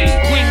 protege.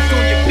 Wings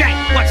on your back,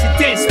 watch the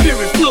dead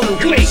spirit float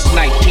away.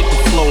 Night, keep the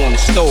flow on the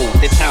stove,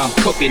 that's how I'm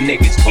cooking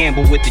niggas.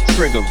 Gamble with the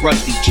trigger,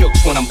 Rusty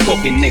Jukes when I'm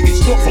cooking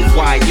niggas. From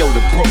YO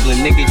to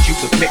Brooklyn, niggas, you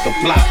could pick a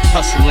block.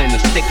 Hustling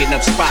or sticking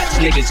up spots,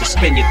 niggas will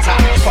spin your top.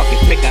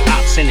 Fucking pick a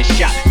ops in a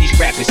shot, these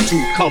rappers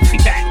too comfy.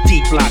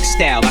 D-block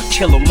style, I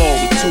kill them all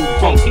with two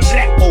bunkies.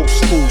 Old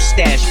school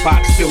stash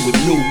box filled with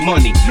new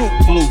money.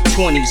 Blue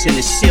 20s in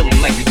the ceiling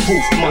like the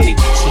roof money.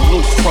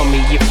 Salute from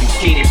me if you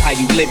get it, how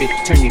you live it.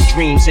 Turn your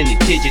dreams into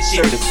digits,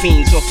 serve the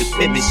fiends off the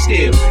pivot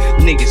still.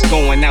 Niggas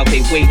going out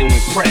they way to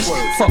impress.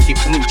 Fuck your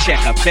blue check,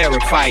 I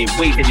verify it,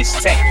 waving this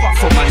tech.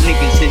 For my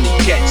niggas in the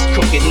jets,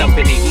 cooking up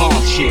in they mom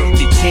shit.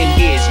 Did 10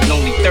 years and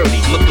only 30,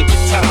 look what the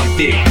time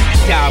did.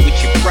 Die with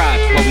your pride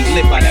while we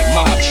live by that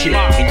mob shit.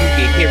 And you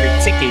can hear it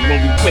ticking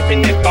when we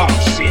whipping that bomb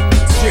shit.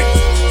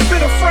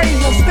 Spit a phrase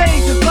on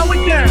stage and slow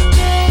it down.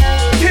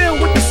 Kill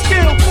with the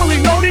skill, fully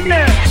loaded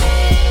now.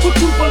 Put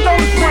you below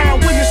the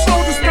ground when your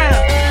shoulders down.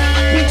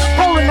 We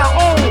holding our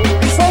own,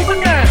 it's over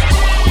now.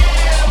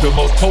 The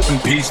most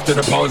potent piece to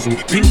the puzzle.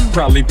 Pete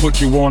probably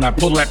put you on. I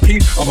pull that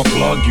piece, I'ma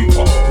plug you.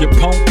 Your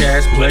punk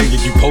ass player,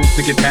 you post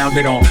to get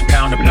pounded on.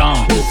 Pound of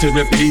bomb to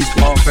the piece,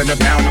 puff and a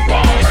pound of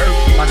bomb.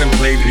 I done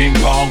played ping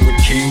pong with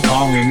King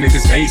Kong in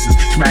niggas' faces.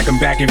 Smack them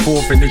back and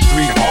forth in the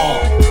street hall.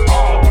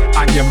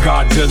 I am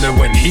Godzilla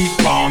when he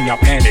bomb, y'all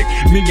panic.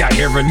 Me, I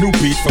hear a new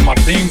beat for my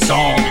theme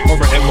song. Or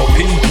a MOP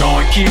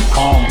joint, keep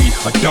calm.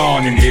 A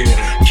dawn in here.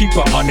 Keep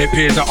 100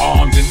 pairs of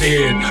arms in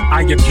there.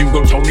 I am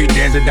Hugo, Tony,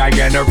 Danza,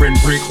 Diana, and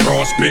Rick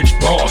Ross, bitch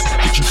boss.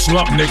 Get you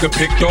slump nigga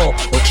picked off,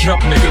 or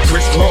jump nigga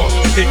Chris Ross.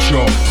 Hit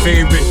your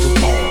favorite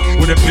football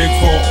with a big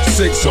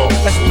 4-6 off.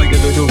 Let's play a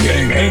little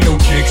game, ain't no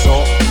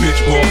jigsaw,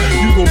 bitch boy.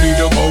 You gon' be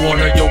the bow one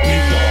of your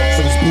people.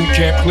 So Boot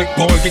camp, click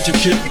boy, get your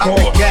shit I'm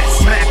going. a gat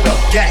smacker,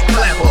 gat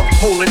clapper,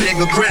 hold a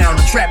nigga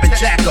ground, a trapping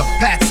jacker,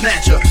 pack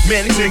snatcher.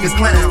 Man, these niggas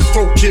clowns,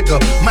 throat jigger,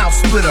 mouth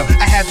splitter.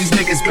 I have these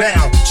niggas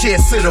bound,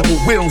 chair sitter with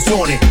wheels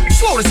on it.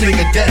 Slow this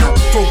nigga down,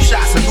 throw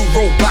shots, a new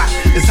robot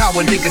is how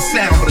a nigga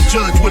sound. But a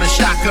judge with a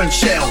shotgun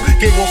shell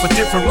gave off a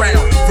different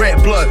round. Red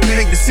blood,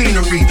 paint the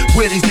scenery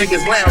where these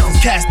niggas lounge.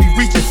 These cats be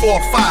reaching 4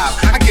 or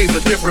 5. I gave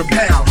a different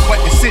pound,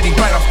 wipe the city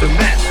right off the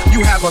map.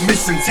 You have a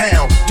missing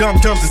town,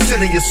 dum-dums to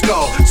sit in your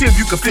skull. See if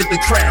you can fit the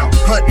crown.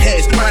 Hunt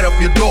heads, right up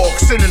your dog,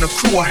 sending a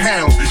crew of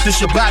hounds.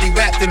 This your body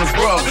wrapped in his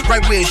rug,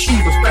 right where she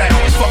was found.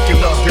 Fuck your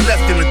love, you're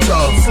left in the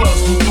tub.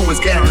 Slugs flew through his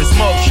gown, his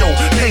mug show,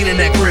 pain in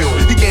that grill.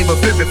 He gave a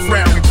vivid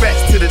frown,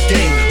 regrets to the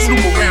game.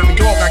 Snoop around me,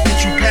 dog, I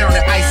get you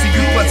pounded.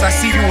 ICU, plus I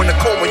see you in the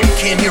coma, you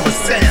can't hear a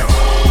sound.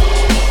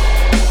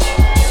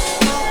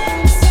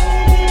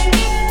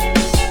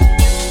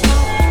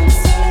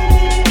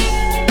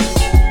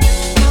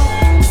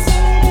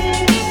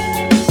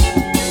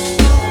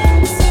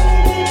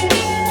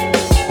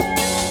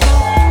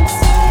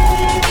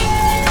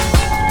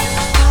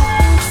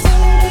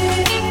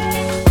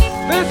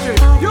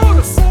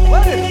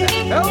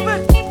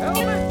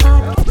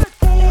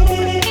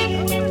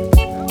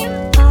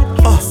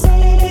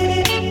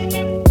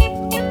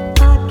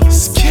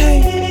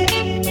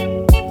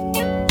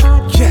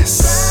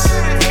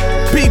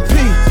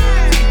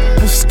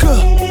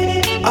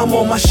 I'm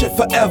on my shit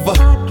forever.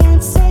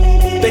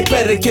 They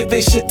better get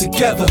their shit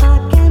together.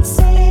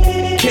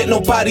 Can't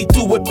nobody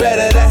do it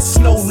better, that's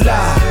no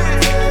lie.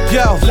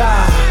 Yo,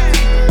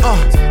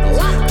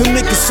 them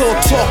niggas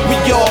all talk,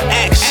 we all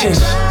action.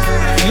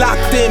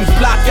 Locked in,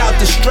 block out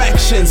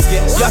distractions.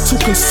 Y'all too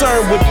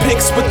concerned with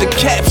pics with the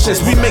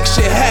captions. We make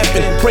shit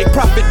happen, break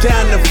profit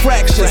down to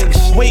fractions.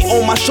 Weight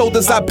on my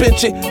shoulders, I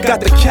bench it, got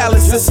the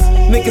calluses.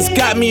 Niggas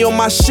got me on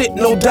my shit,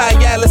 no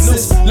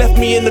dialysis. Left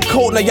me in the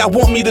cold, now y'all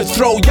want me to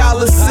throw y'all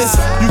assist.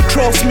 You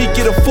cross me,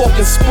 get a fork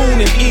and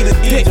spoon and eat a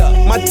dick.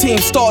 My team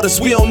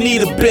starters, we don't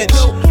need a bench.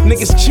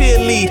 Niggas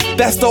cheerlead,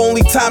 that's the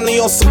only time they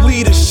on some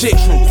leader shit.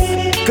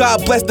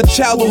 God bless the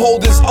child who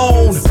hold his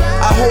own.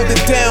 I hold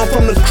it down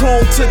from the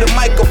chrome to the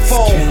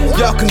microphone.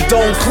 Y'all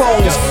condone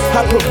clones.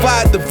 I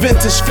provide the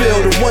vintage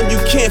feel, the one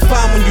you can't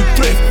find when you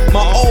thrift.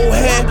 My old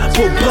head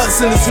put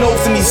blunts in his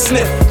nose and he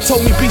sniffed.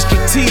 Told me be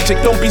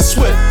strategic, don't be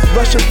swift.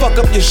 Rush and fuck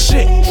up your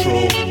shit.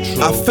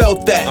 I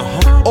felt that.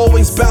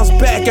 Always bounce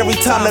back every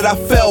time that I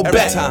fell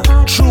back.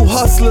 True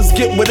hustlers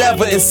get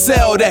whatever and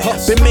sell that.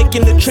 Been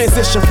making the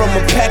transition from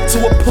a pack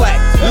to a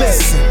plaque.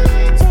 Listen,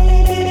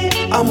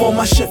 I'm on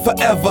my shit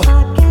forever.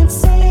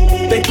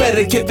 They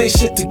better get their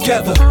shit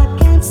together.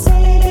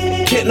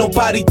 Can't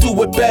nobody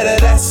do it better,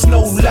 that's no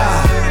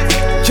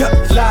lie. Yup,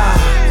 lie.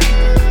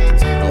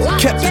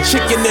 Kept the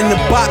chicken in the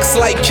box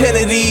like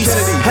Kennedy's.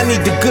 I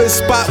need the good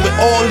spot with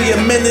all the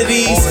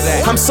amenities.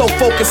 I'm so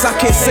focused I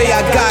can't say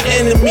I got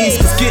enemies.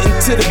 Cause getting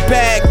to the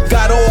bag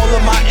got all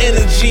of my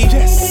energy.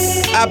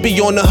 I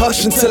be on the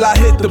hush until I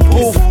hit the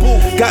booth.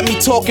 Got me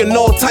talking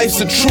all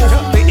types of truth.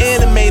 They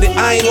animated,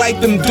 I ain't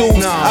like them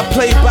dudes. I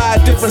play by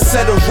a different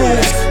set of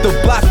rules. The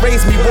block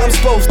raised me, what I'm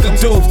supposed to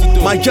do.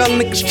 My young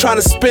niggas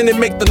tryna spin and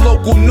make the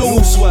local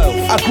news.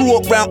 I grew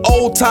up around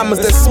old timers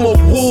that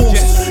smoke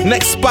wolves.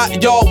 Next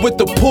spot, y'all with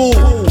the pool.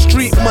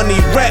 Street money,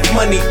 rap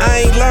money, I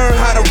ain't learned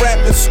how to rap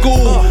in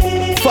school.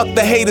 Fuck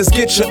the haters,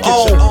 get your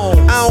own.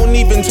 I don't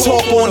even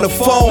talk on the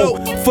phone.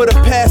 For the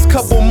past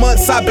couple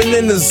months, I've been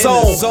in the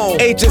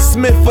zone. Agent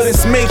Smith for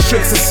this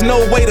matrix. It's no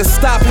way to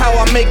stop how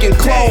I'm making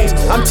clones.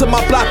 I'm to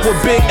my block where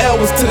Big L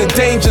was to the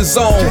danger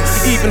zone.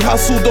 Even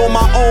hustled on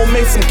my own,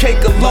 made some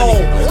cake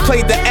alone.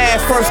 Played the ad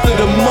first of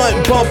the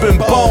month, bumping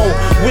bone.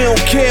 We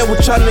don't care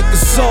what y'all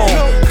niggas on.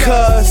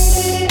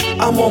 Cause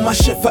I'm on my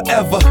shit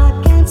forever.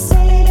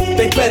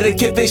 They better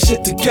get their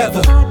shit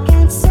together.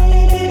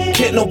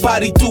 Can't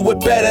nobody do it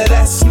better,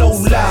 that's no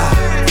lie.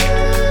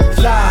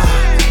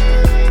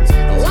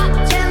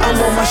 I'm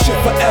on my shit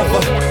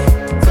forever.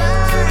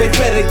 They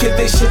better get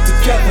their shit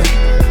together.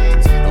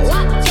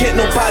 Can't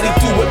nobody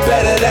do it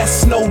better,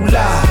 that's no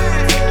lie.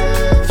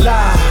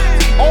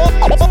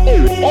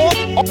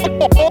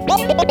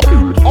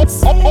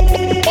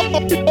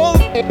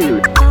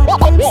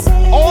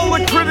 All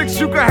the critics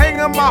you can hang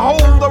on my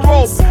hold the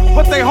rope,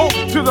 but they hope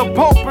to the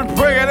Pope and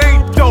pray it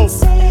ain't dope.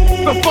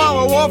 The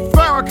follower of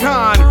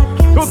Farrakhan,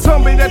 don't tell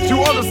me that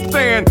you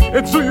understand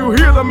until you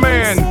hear the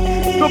man.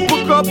 The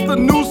book up the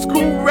new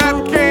school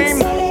rap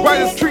game.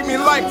 Writers treat me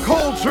like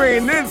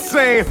Coltrane,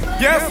 insane.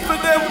 Yes to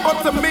them,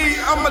 but to me,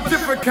 I'm a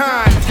different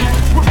kind.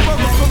 We're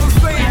brothers of the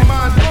same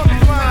mind, one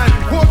line,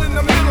 caught in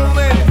the middle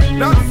end,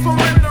 not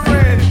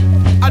surrendering.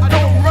 I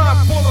don't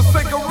rhyme for the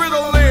sake of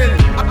riddling.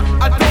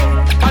 I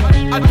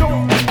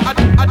don't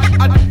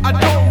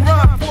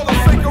rhyme for the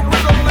sake of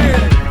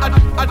riddling. I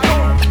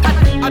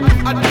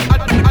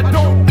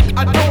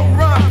don't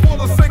rhyme for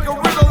the sake of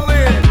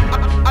riddling.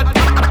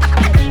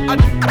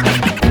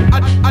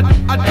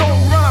 I don't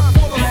rhyme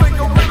for the sake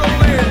of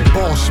riddling.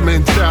 Boss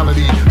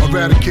mentality,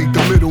 eradicate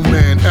the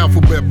middleman.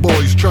 Alphabet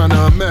boys trying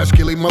to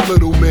emasculate my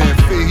little man.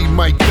 Fear he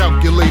might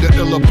calculate a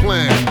iller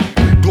plan.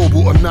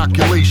 Global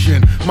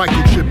inoculation,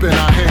 microchip in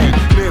our hand,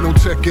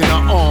 nanotech in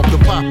our arm to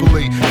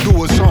populate,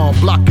 do us harm,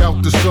 block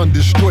out the sun,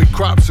 destroy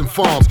crops and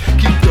farms,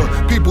 keep the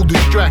people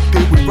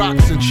distracted with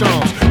rocks and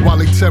charms, while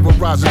they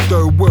terrorize the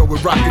third world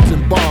with rockets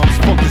and bombs.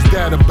 Fuck is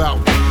that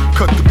about?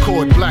 Cut the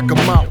cord, black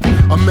them out.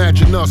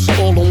 Imagine us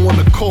all on one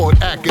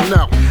accord, acting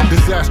out.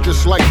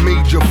 Disastrous like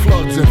major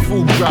floods and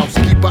food droughts.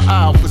 Keep an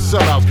eye out for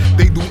sellouts.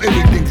 They do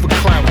anything for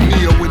clout.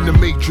 Neo in the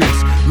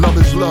Matrix. Love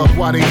is love,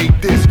 why they hate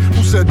this?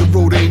 Who said the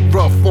road ain't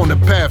rough on the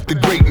path to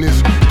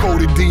greatness?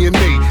 Coded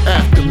DNA,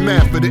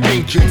 aftermath of the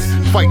ancients.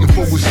 Fighting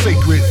for what's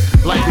sacred.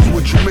 Life is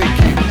what you make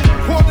it.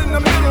 Caught in the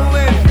middle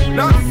end,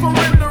 not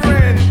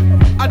surrendering.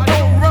 I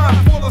don't rhyme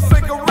for the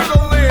sake of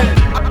riddling.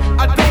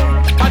 I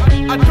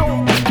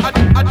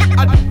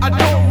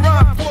don't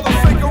rhyme for the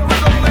sake of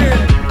riddling.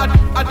 I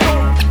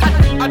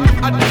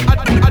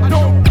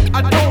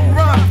don't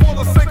rhyme for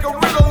the sake of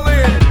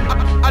riddling.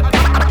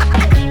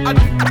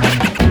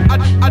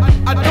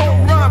 I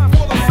don't rhyme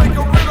for the sake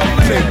of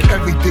riddling. Take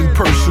everything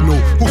personal.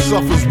 Who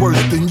suffers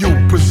worse than you?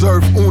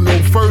 Preserve uno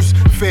first,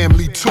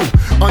 family two.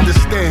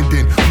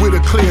 Understanding with a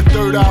clear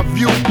third eye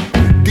view.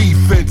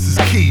 Defense is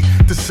key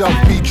to self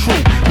be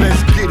true.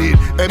 Let's get it.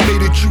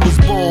 Admit it, you was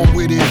born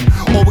with it.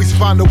 Always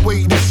find a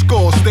way to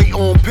score, stay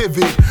on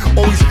pivot.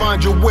 Always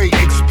find your way,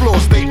 explore,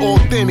 stay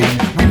authentic.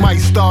 We might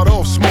start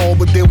off small,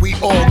 but then we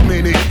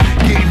augment it.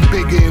 Getting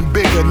bigger and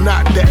bigger,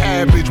 not the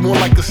average. More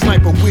like a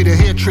sniper with a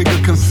hair trigger,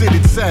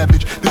 considered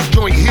savage. This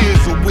joint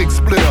here's a wig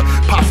splitter,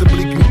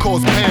 possibly can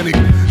cause panic.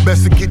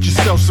 Best to get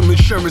yourself some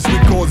insurance, we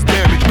cause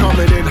damage.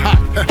 Coming in hot,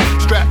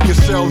 strap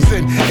yourselves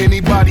in.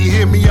 Anybody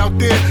hear me out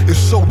there? If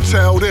so,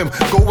 tell them.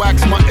 Go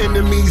ask my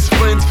enemies,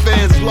 friends,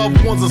 fans,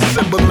 loved ones, or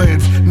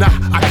siblings. Nah,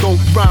 I don't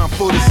rhyme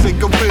for the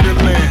sake of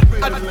riddling.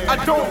 I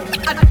don't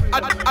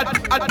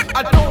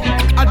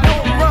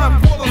rhyme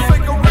for the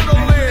sake of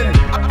riddling.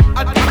 I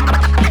don't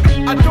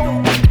rhyme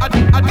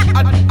for the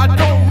sake of riddling. I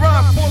don't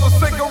rhyme for the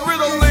sake of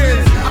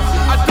riddling.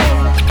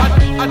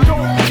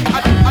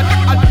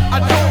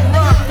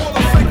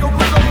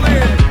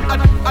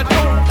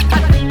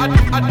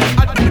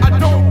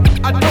 I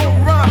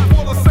don't rhyme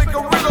for the sake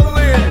of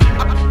riddling.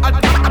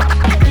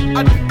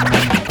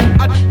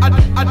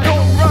 I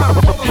don't rhyme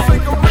for the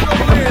sake of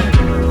riddling.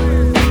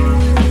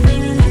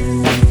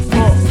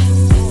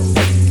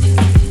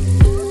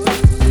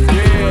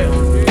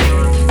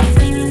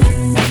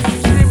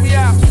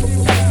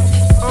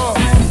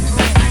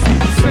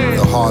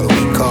 The harder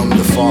we come,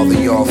 the farther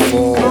y'all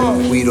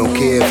fall. We don't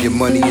care if your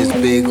money is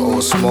big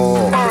or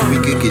small. We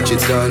could get you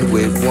done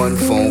with one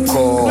phone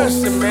call.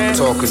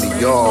 Talking to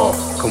y'all,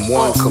 come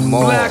on, come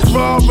on. Black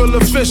raw, real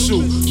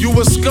official. You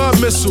a scud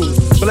missile.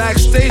 Black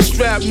stay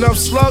strapped, enough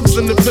slugs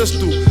in the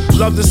pistol.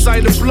 Love the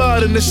sight of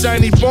blood and the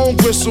shiny bone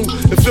bristle.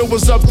 If it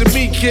was up to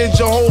me, kid,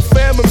 your whole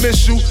family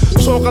miss you.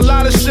 Talk a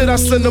lot of shit, I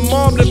send a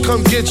mom to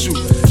come get you.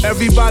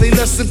 Everybody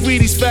less than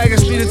greedy,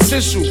 faggots need a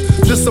tissue.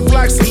 This a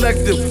black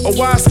selective, a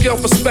wide scale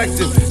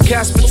perspective.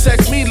 Cats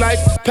protect me like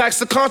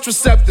packs of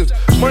contraceptives.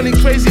 Money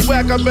crazy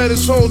whack, I bet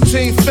his whole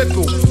team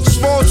fickle.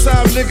 Small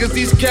time niggas,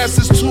 these cats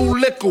is too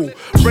lickle.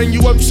 Bring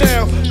you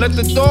uptown, let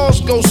the dogs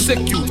go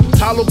sick you.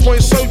 Hollow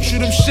points hurt you,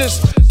 them shits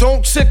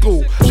don't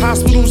tickle.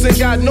 Hospitals ain't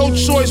got no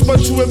choice but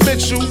to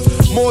admit you.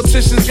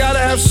 Morticians gotta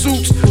have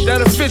suits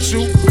that'll fit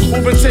you.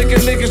 Who been taking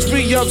niggas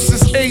re-up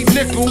since 8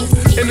 nickel.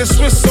 In the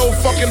Swiss so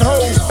fucking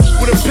hoes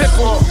with a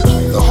pickle.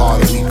 The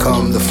harder we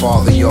come, the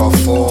farther y'all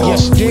fall.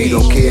 Yes, we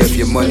don't care if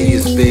your money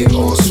is big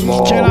or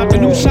small. Check out the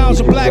new sounds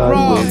of Black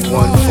Rob. With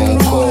one phone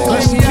call.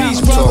 Rest in peace,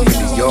 I'm talking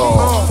to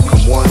y'all.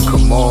 Come on,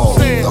 come on.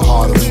 The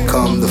harder we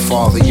come, the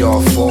farther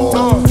y'all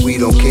fall. We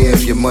don't care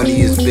if your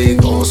money is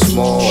big or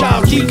small.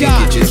 We can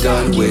get you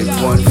done with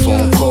one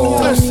phone call.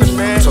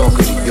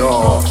 Talking to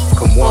y'all.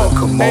 Come on,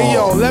 come on. Hey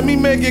yo, let me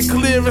make it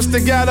clear, it's the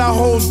God I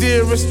hold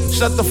dearest.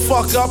 Shut the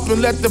fuck up and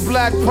let the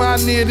black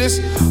pioneer this.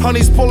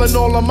 Honey's pulling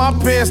all of my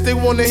pants, they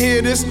wanna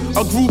hear this.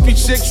 A groupie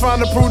chick trying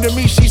to prove to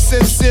me she's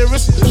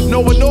sincerest.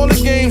 Knowing all the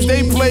games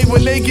they play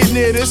when they get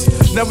near this.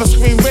 Never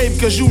scream rape,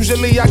 cause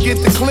usually I get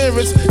the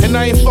clearance. And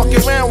I ain't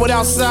fucking around with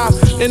outside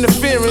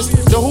interference.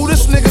 The who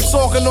this nigga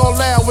talking all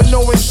loud with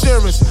no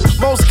insurance.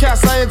 Most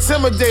cats I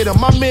intimidate them,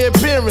 my mere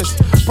appearance.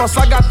 Plus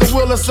I got the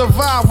will to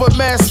survive with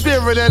mad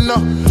spirit. And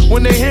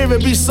when they hear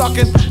it be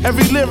sucking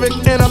every lyric,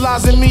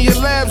 analyzing me in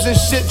labs and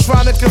shit,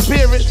 trying to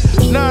compare it.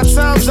 9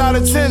 times out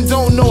of 10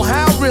 don't know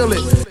how real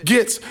it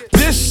gets.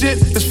 This shit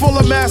is full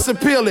of mass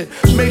appeal. It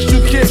makes you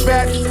kick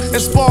back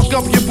and spark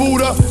up your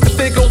Buddha. And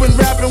think of when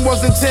rapping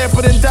wasn't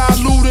tampered and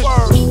diluted.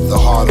 The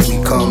harder we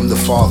come, the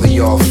farther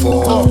y'all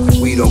fall.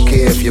 We don't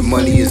care if your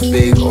money is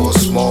big or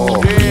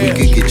small. We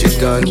could get you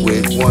done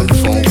with one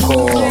phone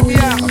call. I'm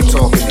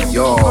talking to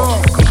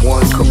y'all. Come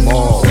on, come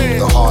on.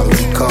 The harder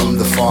we come,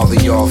 the farther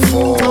y'all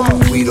fall.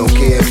 We don't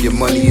care if your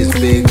money is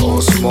big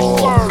or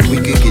small. We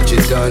could get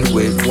you done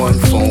with one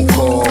phone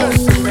call.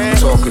 I'm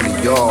talking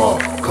to y'all.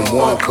 Come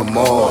on, come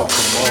on.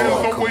 There's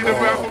no way to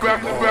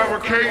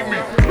barricade me.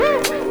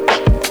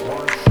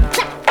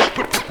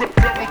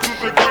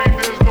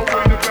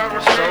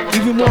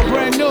 Even more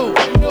brand new.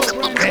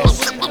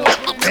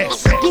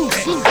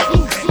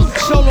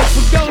 Solo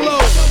for Dolo.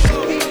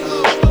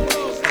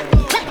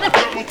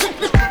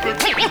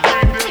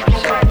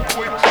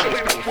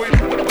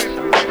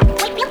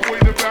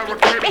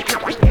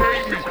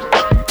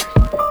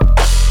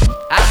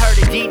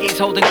 DJs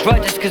holding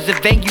grudges cause the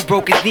venue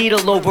broke his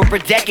needle over a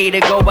decade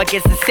ago. I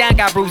guess the sound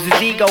got bruised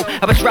his ego.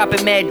 I was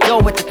dropping mad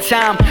dough at the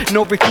time.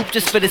 No recoup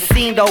just for the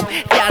scene though.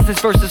 Thousands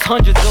versus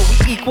hundreds, are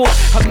we equal?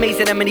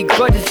 Amazing how many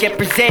grudges get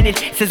presented.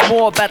 Says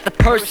more about the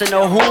person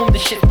or whom the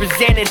shit's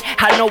presented.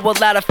 I know a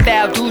lot of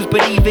foul dudes,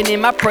 but even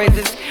in my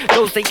presence,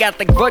 those they got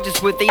the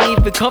grudges with ain't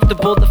even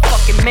comfortable to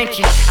fucking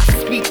mention.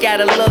 I speak out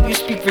of love, you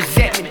speak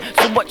resentment.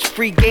 So much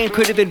free game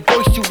could have been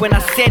voiced to when I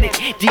said it.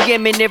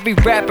 DMing every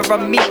rapper I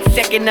meet,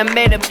 second I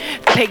met him.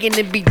 Paying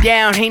to be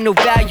down, ain't no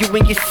value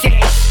in your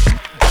sentence.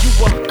 You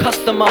a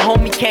customer,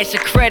 homie, cash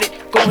your credit.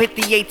 Go hit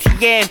the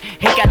ATM,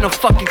 ain't got no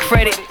fucking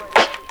credit.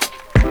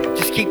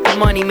 Just keep the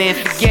money, man,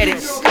 forget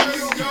it.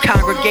 You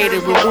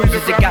congregated with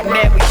losers that got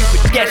mad when you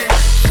were desperate.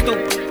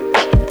 Stupid.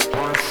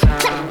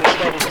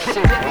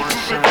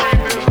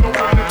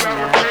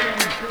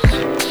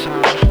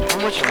 How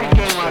much free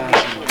game I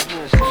give you?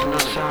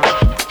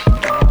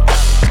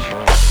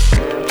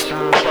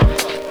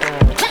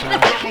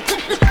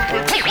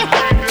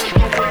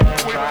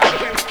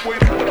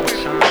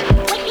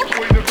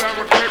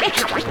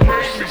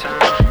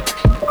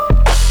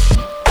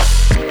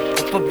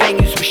 For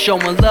venues we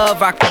showing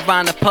love, I could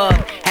find a pub.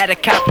 Had a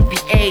copy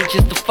BA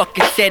just to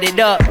fucking set it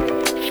up.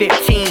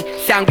 15,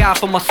 sound guy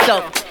for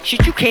myself.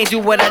 Shit, you can't do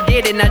what I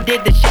did, and I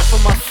did the shit for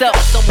myself.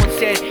 Someone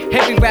said,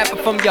 every rapper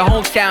from your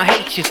hometown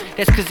hates you.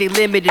 That's cause they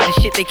limited the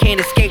shit they can't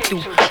escape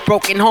through.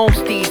 Broken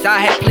homesteads, I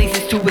had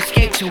places to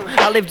escape to.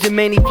 I lived in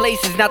many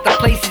places, not the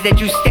places that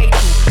you stay to.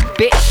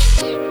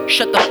 Bitch,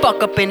 shut the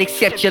fuck up and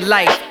accept your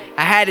life.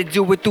 I had to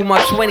do it through my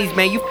 20s,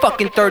 man, you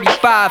fucking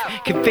 35.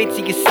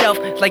 Convincing yourself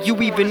like you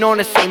even on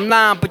the same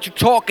line. But you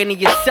talking to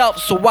yourself,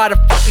 so why the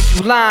fuck is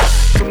you lying?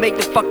 Don't make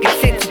the fucking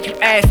sense if you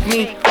ask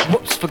me.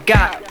 Whoops,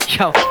 forgot.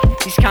 Yo,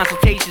 these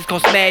consultations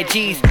cost mad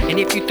G's. And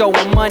if you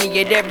throwing money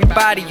at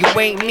everybody, you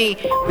ain't me.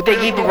 Would they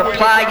even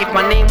reply if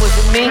my name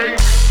wasn't me?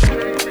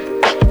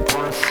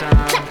 One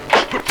time.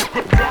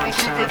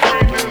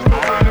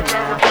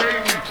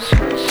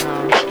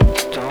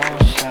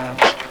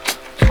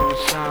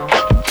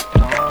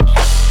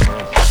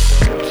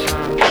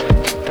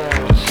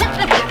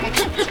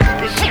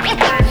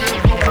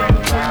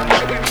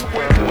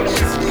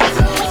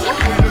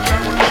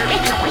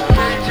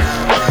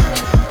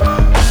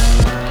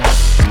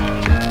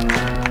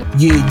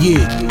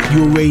 Yeah,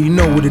 you already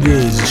know what it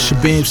is. It's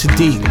Shabam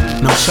Sadiq,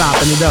 and I'm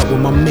chopping it up with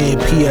my man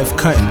PF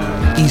Cutting,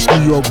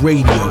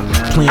 EastNYRadio,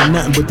 playing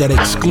nothing but that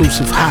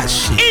exclusive hot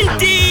shit.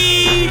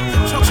 Indeed!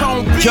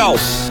 Yo,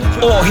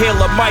 all hail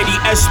a mighty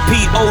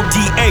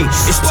SPODA.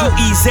 It's too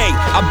easy.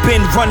 I've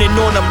been running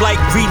on them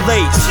like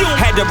relays.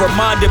 Had to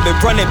remind them and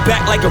running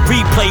back like a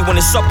replay when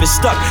it's up and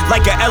stuck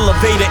like an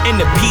elevator in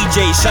the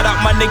PJs. Shout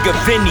out my nigga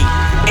Vinny,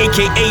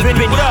 aka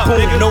Vinny.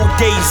 Boom, no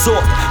days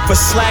off. For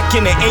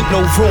slacking, there ain't no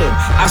room.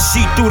 I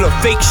see through the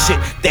fake shit,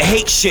 the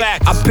hate shit.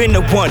 I've been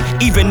the one,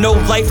 even know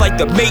life like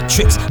the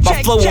Matrix. My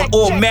flow on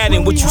all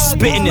Madden, what you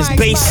spittin' is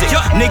basic.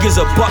 Niggas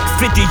 $150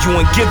 you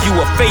and give you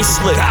a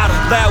facelift.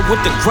 Loud with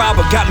the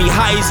grabber, got me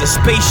high as a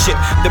spaceship.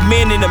 The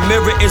man in the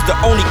mirror is the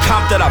only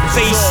comp that I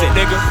face it,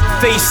 nigga.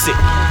 Face it.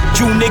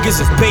 You niggas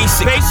is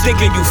basic.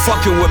 Thinking you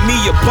fucking with me,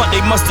 your butt,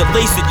 they must have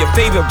laced it. Your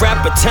favorite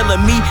rapper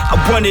telling me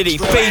I'm one of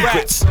their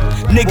favorites.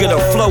 Nigga,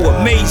 the flow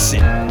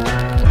amazing.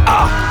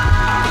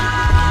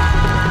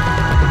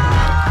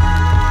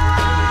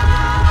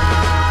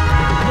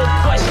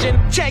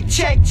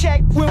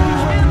 Check. When we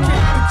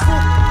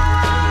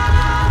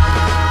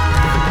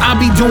I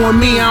be doing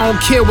me, I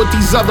don't care what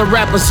these other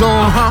rappers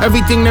on.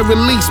 Everything they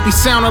release be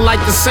sounding like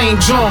the same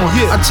John.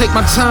 I take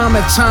my time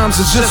at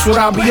times, it's just what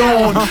I be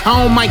on.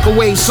 I don't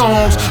microwave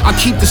songs, I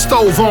keep the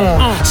stove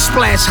on.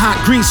 Splash hot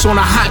grease on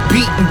a hot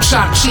beat and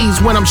chop cheese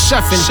when I'm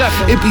chefing.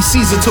 It be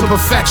seasoned to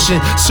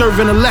perfection,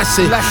 serving a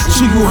lesson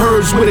to you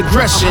herds with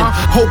aggression.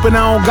 Hoping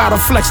I don't gotta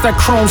flex that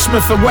Chrome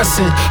Smith &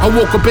 Wesson. I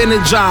woke up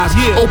energized,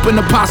 open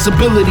to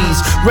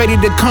possibilities, ready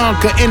to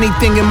conquer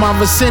anything in my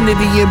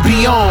vicinity and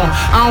beyond.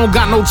 I don't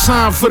got no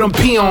time for them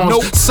peons.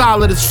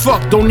 Solid as fuck,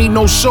 don't need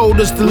no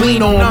shoulders to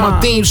lean on. My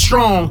theme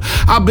strong,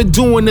 I've been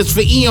doing this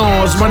for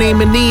eons. My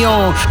name is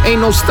Neon, ain't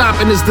no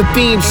stopping, it's the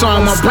theme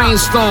song. My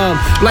brainstorm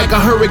like a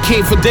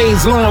hurricane for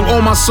days long.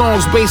 All my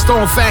songs based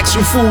on facts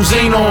you fools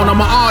ain't on.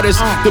 I'm an artist,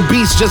 the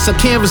beat's just a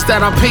canvas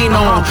that I paint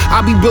on. I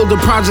be building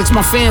projects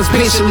my fans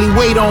patiently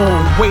wait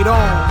on.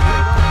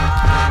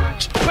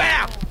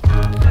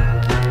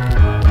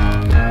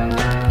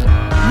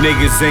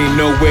 Niggas ain't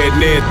nowhere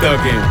near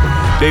thuggin'.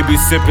 They be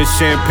sippin'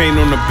 champagne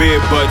on a beer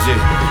budget.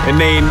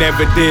 And they ain't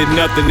never did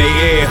nothing, they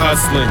air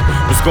hustlin'.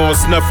 Was gon'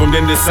 snuff them,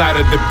 then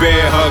decided to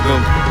bear hug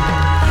them.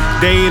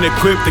 They ain't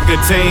equipped to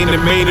contain the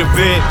main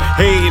event.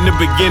 Hate in the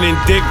beginning,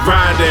 dick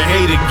rider,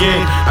 hate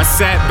again. I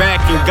sat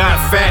back and got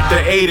fat to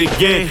 8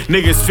 again.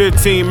 Niggas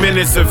 15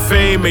 minutes of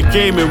fame and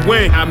game and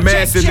win. I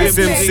mastered this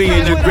MC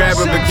and you grab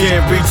him but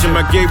can't reach him.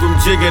 I gave him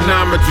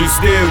trigonometry,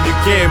 still you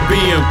can't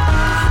beat him.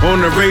 On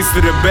the race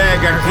to the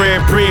bag, I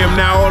Grand Prix him.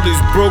 Now all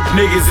these broke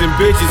niggas and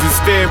bitches is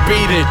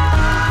stampeding.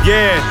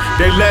 Yeah,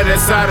 they let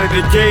us out of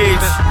the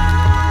cage.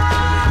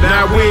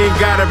 Now we ain't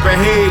gotta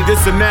behave.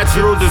 This a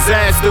natural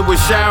disaster with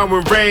shower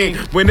and rain.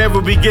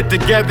 Whenever we get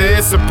together,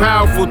 it's a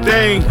powerful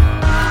thing.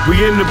 We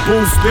in the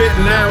booth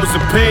spitting hours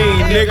of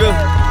pain, nigga.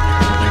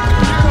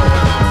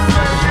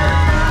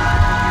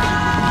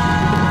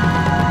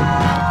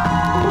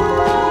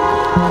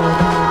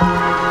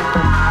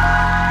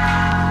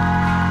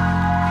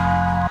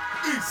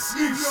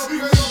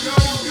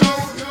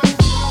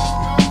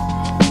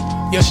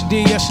 Yes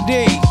indeed, yes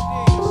indeed.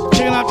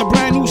 Checking out the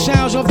brand new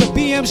sounds of the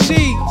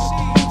BMC.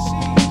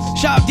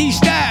 Shout out D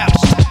Styles.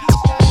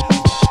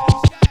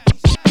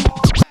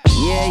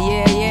 Yeah.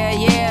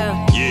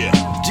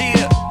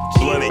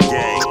 Bloody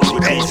gang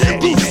with DJ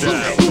D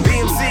Styles.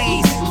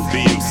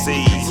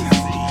 BMCs.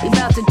 We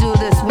about to do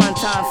this one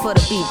time for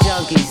the beat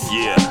junkies.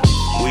 Yeah,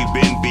 we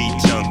been beat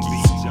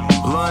junkies.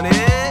 Blunted.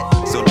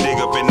 So dig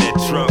up in that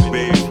trunk,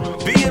 baby.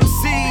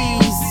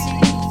 BMCs.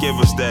 Give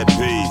us that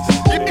beat.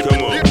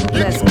 Come on.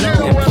 Let's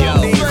go.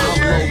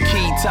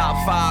 Top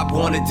 5,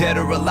 wanted dead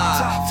or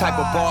alive. Type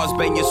of bars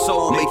bang your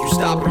soul, make you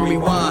stop and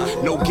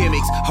rewind. No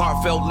gimmicks,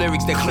 heartfelt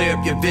lyrics that clear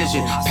up your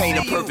vision. Paint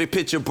a perfect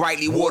picture,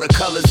 brightly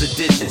watercolors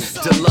edition.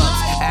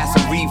 Deluxe,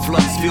 acid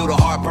reflux, feel the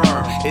heartburn.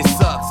 It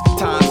sucks,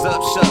 time's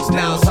up, shucks,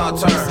 now it's our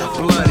turn.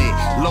 Blooded,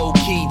 low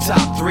key,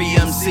 top 3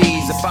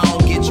 MCs. If I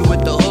don't get you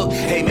with the hook,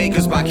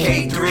 haymakers by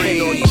K3.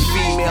 All you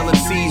female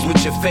MCs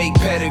with your fake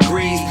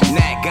pedigrees.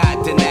 Nat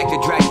got the knack to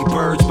drag you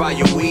birds by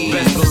your weed.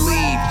 Best believe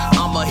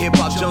I'm a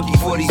hip-hop junkie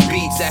for these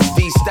beats, that's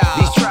D-style.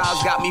 These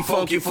trials got me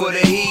funky for the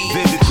heat.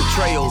 Vivid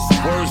portrayals,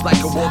 words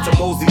like a Walter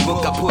Mosley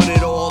book. I put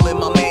it all in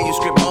my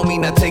manuscript, homie,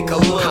 now take a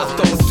look. I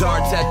throw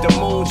darts at the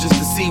moon just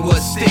to see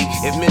what stick.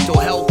 If mental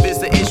health is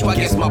the issue, I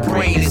guess my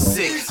brain is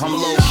sick. I'm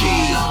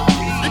low-key.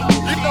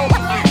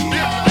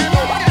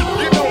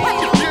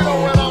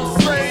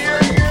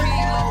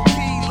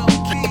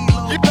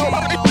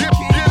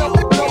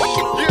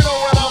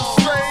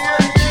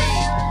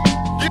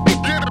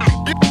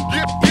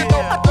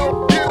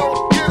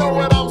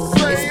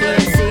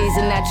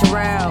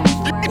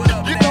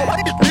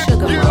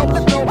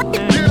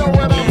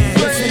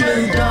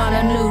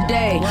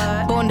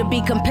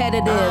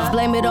 Competitive,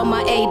 blame it on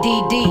my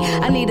ADD.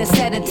 I need a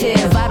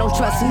sedative. I don't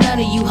trust none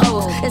of you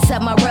hoes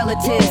except my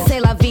relatives. Say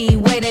la vie,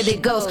 way that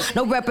it goes.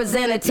 No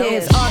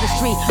representatives.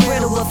 Artistry,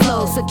 riddle with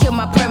flow. Secure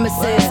my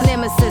premises.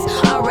 Nemesis,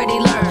 already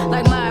learned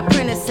like my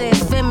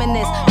apprentices.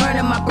 Feminist,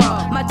 burning my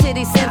bra. My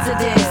titty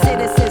sensitive.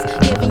 Citizens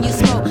giving you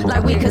smoke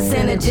like we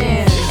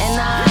carcinogen. And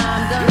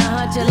I'm gonna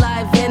hunt your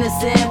life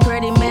innocent.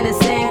 Pretty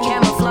menacing.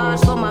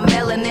 Camouflage for my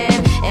melanin.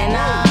 And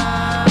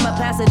I'm a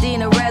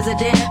Pasadena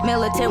resident.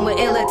 Militant with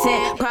ill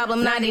intent,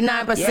 problem 99%.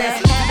 Have the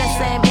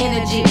same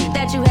energy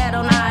that you had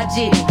on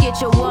IG. Get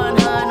your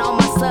 100 on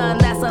my son,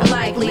 that's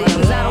unlikely.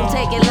 Cause I don't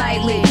take it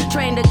lightly,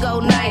 trained to go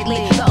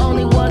nightly. The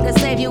only one can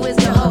save you is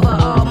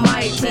Jehovah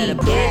Almighty,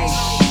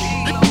 bitch.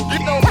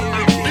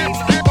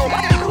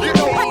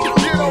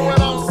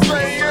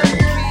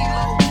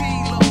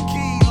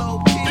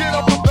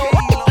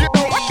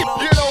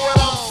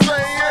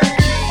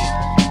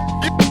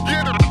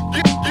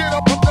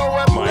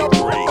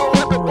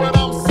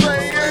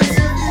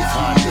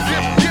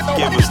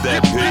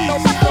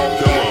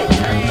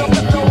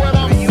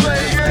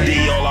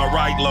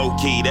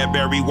 That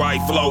Barry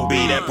White flow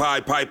beat, that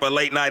Pied Piper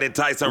late night at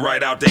Tyson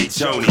right out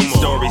Daytona.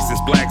 Stories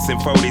since blacks and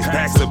 40s,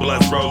 packs of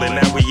blunts rolling.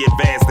 Now we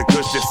advance the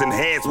cushions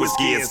enhanced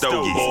whiskey and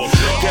stogies.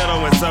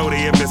 Kettle and soda,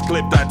 if it's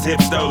clipped, I tip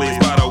stolies.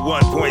 About a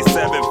 1.7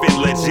 fit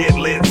legit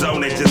lit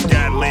zone. It just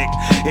got licked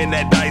in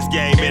that dice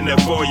game in the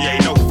foyer.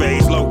 No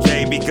phase, low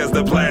K because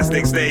the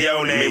plastics they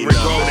own name.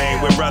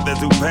 Recording with brothers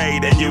who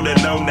paid and you the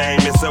no name.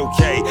 It's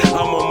okay,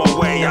 I'm on my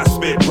way, I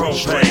spit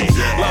propane.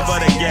 Love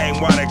of the game,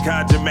 why the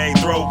conjure main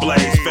throw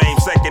blaze. Fame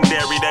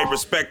secondary, they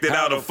respected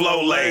out of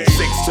flow lane.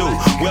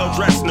 6'2",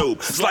 well-dressed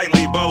noob,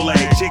 slightly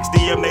bow-legged. Chicks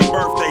DM they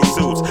birthday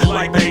suits,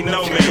 like they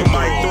know me.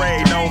 Mike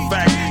Thrade, known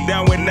fact,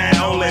 down with that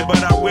only.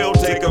 But I will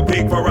take a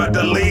peek before I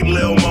delete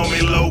Lil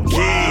Mommy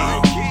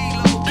low-key.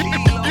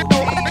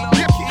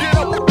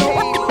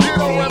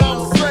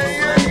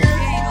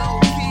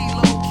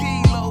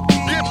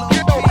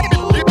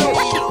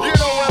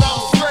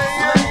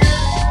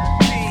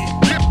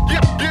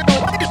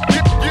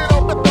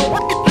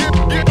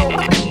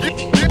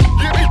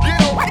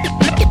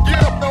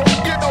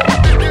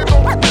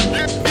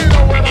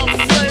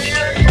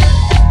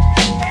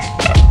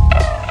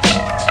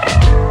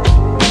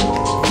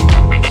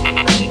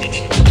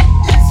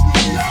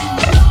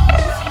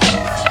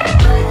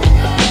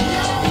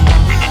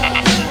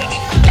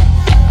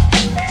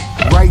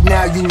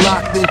 now you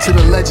locked into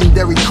the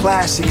legendary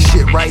classic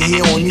shit right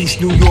here on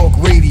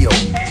EastNYRadio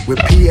with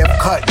PF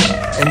Cut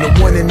and the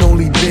one and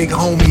only big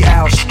homie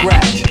Al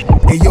Scratch.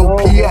 Hey yo,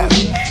 PF,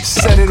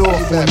 set it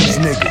off on these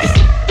niggas.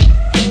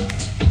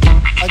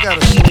 I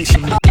gotta say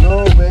some.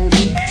 No,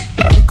 baby.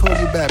 Let me call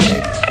you back,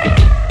 baby.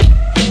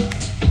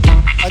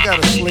 I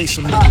gotta slay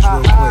some niggas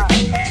real quick.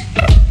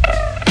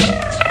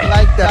 I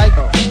like that.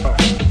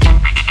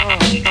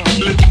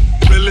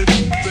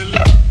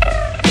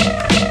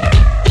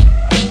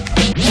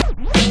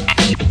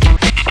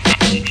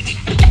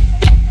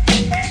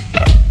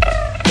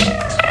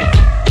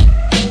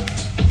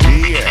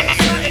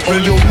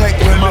 On your neck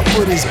where my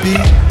foot is beat,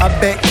 I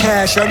bet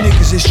cash, y'all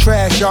niggas is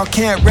trash. Y'all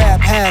can't rap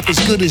half as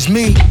good as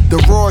me. The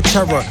raw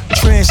terror,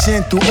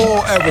 transcend through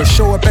all errors.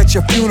 Show up at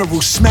your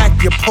funeral,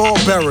 smack your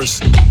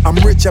pallbearers. I'm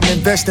rich, I'm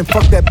investing,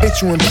 fuck that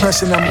bitch you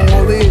impressing. I'm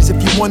all ears if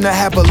you wanna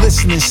have a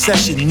listening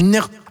session.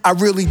 I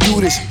really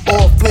do this,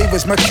 all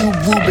flavors, my cube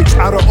Rubik's.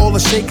 Out of all the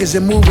shakers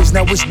and movers,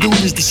 now which dude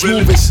is the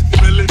smoothest?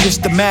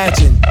 Just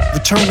imagine,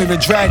 Return of the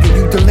Dragon,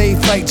 you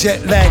delayed flight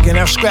jet lagging,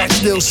 our Scratch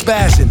still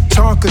spazzing.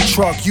 Tonka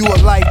truck, you a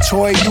light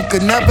toy, you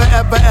could never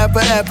ever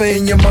ever ever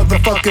in your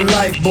motherfucking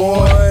life,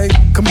 boy.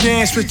 Come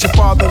dance with your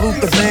father,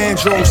 Luther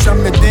Vandross.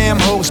 I'm the damn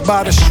host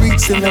by the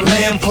streets and the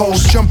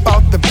lampposts. Jump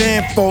out the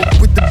van folk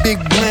with the big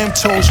blam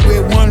toast,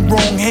 where one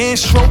wrong hand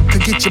stroke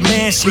could get your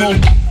man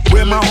smoked.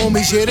 Where my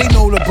homies, yeah, they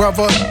know the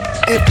brother.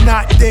 If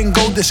not, then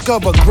go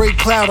discover. Great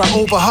cloud, I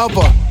over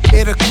hover.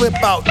 Air the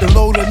clip out, then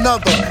load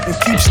another. And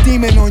keep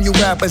steaming on you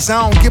rappers,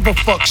 I don't give a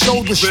fuck,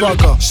 shoulder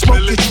shrugger.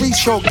 Smoke your tree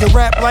choke, your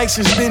rap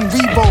license been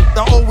revoked.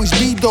 I always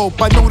be dope,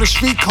 I know the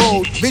street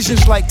code.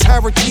 Visions like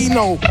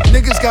Tarantino.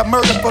 Niggas got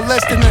murdered for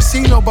less than a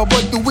Cino, but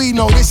what do we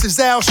know? This is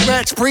Al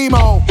Scratch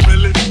Primo.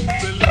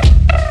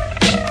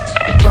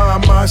 By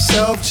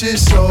myself,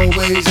 just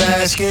always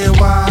asking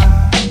why.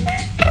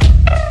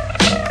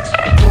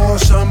 Pour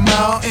some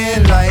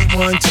mountain light,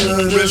 one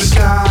to the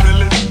sky.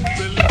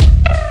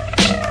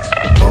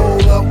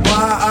 Hold up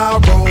while I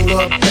roll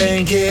up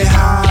and get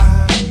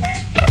high.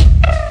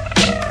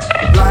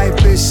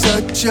 Life is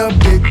such a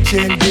bitch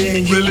and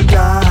then you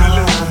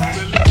die.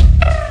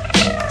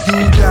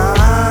 You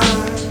die.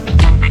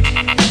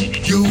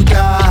 You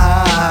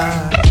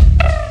die.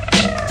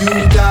 You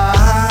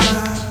die.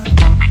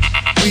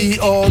 We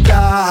all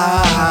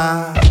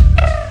die.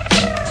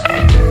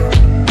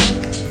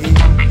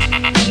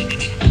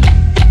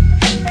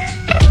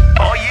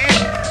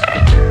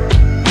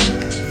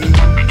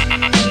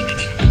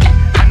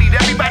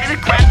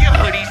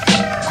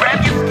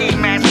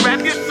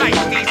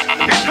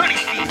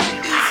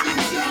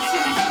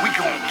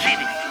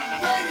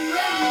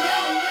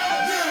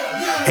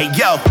 Hey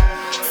yo,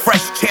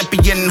 fresh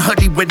champion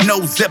hoodie with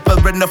no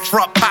zipper in the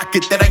front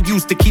pocket that I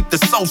use to keep the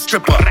soul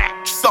stripper.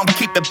 Some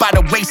keep it by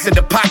the waist in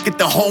the pocket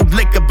to hold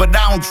liquor, but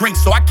I don't drink,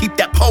 so I keep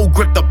that pole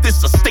gripped up.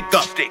 This a stick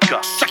up,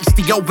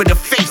 shiesty over the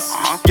face.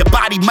 Your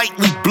body might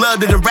leak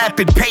blood at a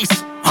rapid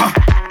pace.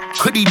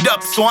 Hoodied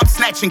up, so I'm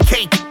snatching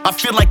cake. I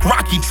feel like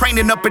Rocky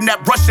training up in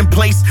that Russian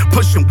place,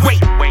 pushing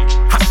weight.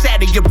 I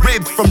shatter your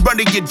ribs from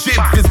running your gym.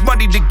 There's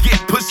money to get,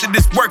 pushing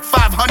this work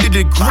 500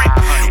 a grip.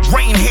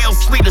 Rain, hail,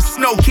 sleet, or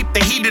snow, keep the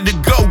heater to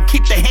go.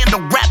 Keep the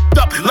handle wrapped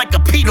up like a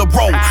pita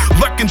roll.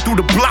 Lurking through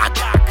the block,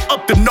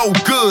 up to no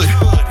good.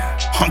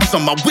 On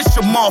some, I wish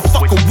a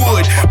motherfucker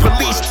would.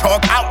 Police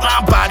talk,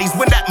 outline bodies.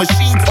 When that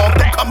machine talk,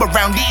 don't come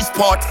around these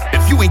parts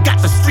if you ain't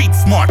got the street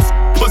smarts.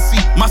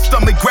 Pussy, my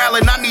stomach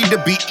growling, I need to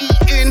be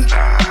eating.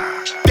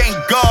 Thank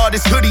God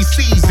it's hoodie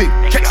season.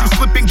 Catch you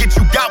slipping, get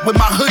you got with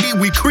my hoodie,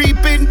 we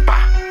creeping.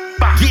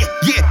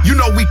 Yeah, you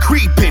know we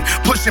creeping.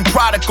 Pushing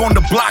product on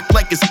the block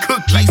like it's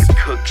cookies.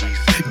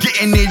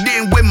 Getting it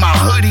in with my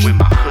hoodie.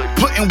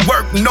 Putting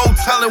work, no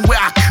telling where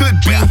I could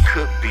be.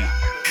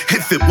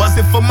 If it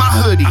wasn't for my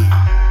hoodie.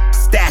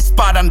 Stash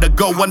spot under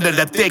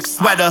the thick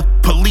sweater.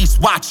 Police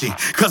watching,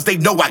 cause they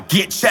know I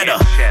get cheddar.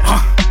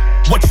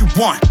 What you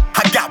want?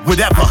 I got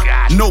whatever.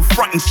 No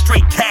frontin'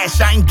 straight cash,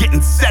 I ain't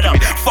getting set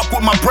up. Fuck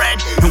with my bread,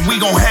 and we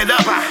gon' head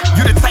up.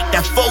 You the type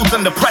that folds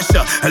under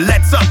pressure and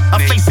lets up.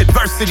 I face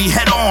adversity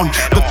head on.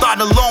 The thought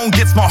alone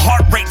gets my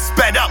heart rate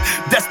sped up.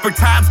 Desperate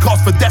times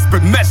calls for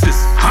desperate measures.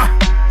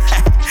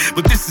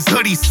 But this is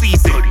hoodie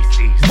season.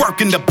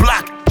 Working the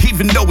block,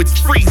 even though it's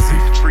freezing.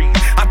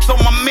 I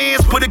told my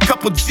mans put a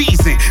couple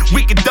G's in.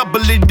 We could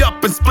double it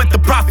up and split the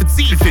profits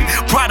even.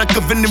 Product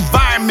of an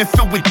environment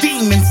filled with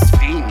demons.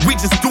 We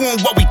just doing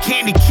what we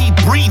can to keep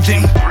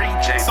breathing.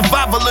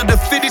 Survival of the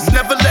fittest,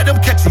 never let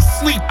them catch you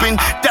sleeping.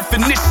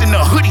 Definition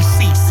of hoodie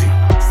season.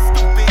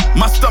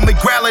 My stomach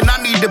growling, I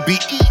need to be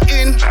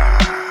eating.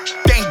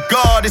 Thank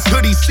God it's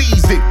hoodie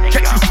season.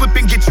 Catch you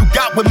slipping, get you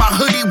got with my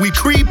hoodie, we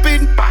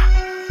creeping.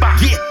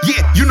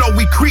 Yeah, you know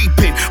we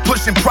creeping.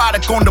 Pushing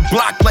product on the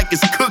block like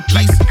it's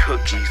cookies.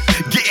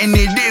 Getting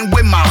it in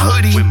with my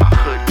hoodie.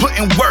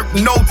 Putting work,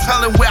 no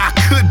telling where I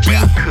could be.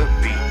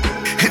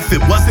 If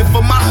it wasn't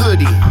for my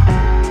hoodie.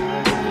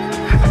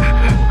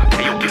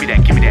 Hey, yo, give me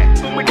that.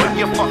 Run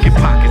your fucking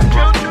pockets,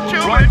 bro.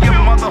 Run your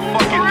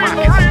motherfucking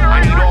pockets.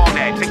 I need all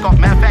that. Take off,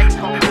 matter of fact,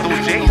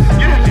 those J's.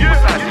 What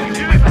size are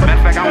you?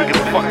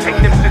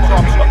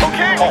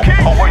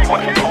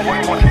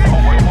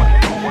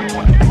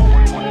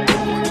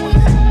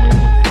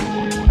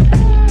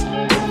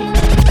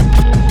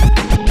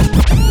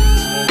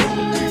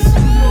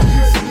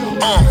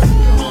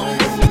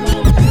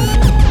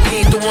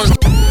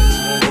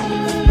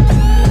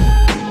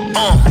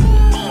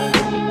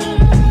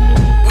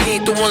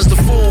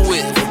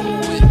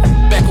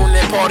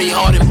 party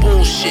hard and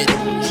bullshit.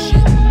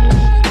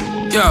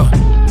 Yo,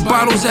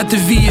 bottles at the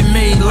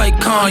VMA like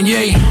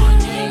Kanye.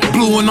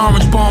 Blue and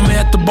orange bomber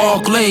at the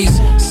Barclays.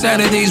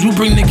 Saturdays we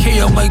bring the K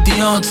up like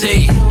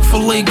Deontay.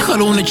 Filet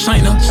cut on the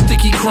China,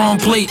 sticky chrome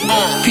plate.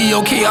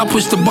 POK, I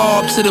push the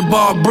bar up to the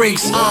bar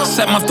breaks.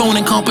 Set my throne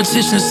in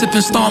competition,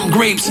 sipping stomp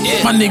grapes.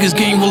 My niggas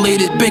game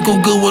related,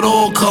 Banco good with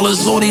all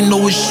colors. All they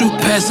know is shoot,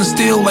 pass, and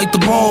steal like the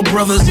Ball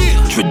brothers.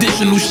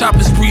 Traditional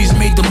shopping sprees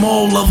made them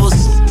all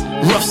lovers.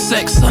 Rough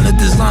sex under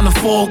designer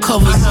fall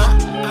covers.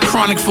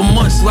 Chronic for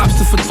months,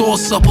 lobster for tall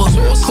supper.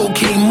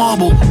 Cocaine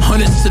marble,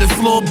 hundreds to the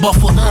floor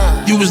buffer.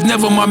 You was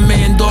never my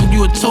man, dog,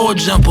 you a tall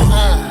jumper.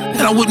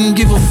 And I wouldn't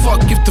give a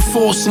fuck if the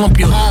fall slump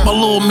you. My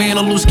little man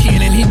a loose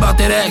cannon, he bout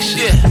that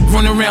action.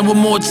 Run around with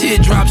more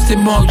teardrops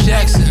than Mark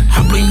Jackson.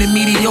 I blame the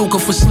mediocre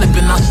for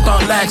slipping, I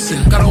start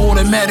laxing. Got an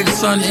automatic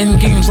son in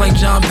games like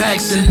John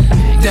Paxson.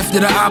 Deaf to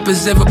the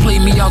oppas ever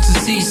played me out to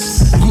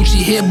cease.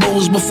 Gucci hair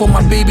bows before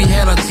my baby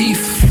had her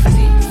teeth.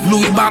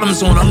 Louis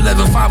bottoms on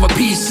 11.5 a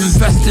piece.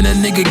 Invest in a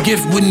nigga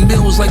gift, winning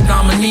bills like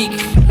Dominique.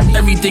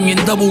 Everything in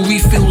double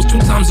refills 2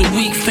 times a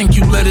week. Thank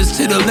you letters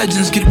to the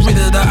legends, get rid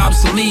of the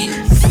obsolete.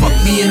 Fuck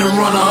being a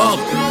runner-up,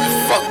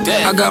 fuck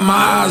that. I got my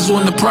eyes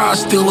on the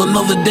prize, still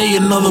another day,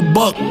 another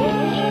buck.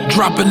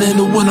 Dropping in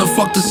the winter,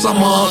 fuck the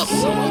summer up.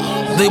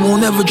 They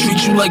won't ever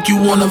treat you like you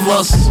one of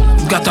us.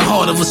 Got the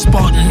heart of a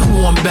Spartan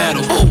who on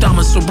battle.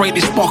 Diamonds so bright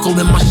they sparkle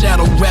in my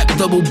shadow, rap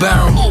double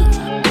barrel.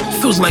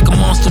 Feels like a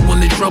monster when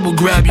the trouble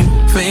grab you.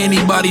 For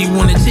anybody who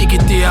wanna take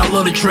it there, I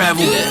love to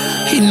travel.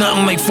 Ain't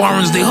nothing like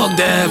foreigns, they hug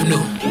the avenue.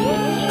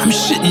 I'm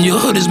shitting your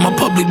hood is my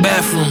public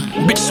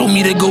bathroom. Bitch told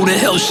me to go to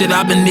hell, shit,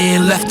 I been there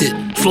and left it.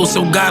 Flow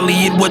so godly,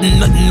 it wasn't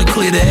nothing to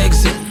clear the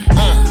exit.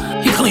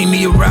 He claimed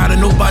me a rider,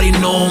 nobody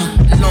know him.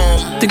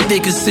 Think they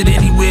could sit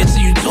anywhere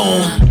till you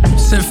told him.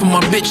 Send for my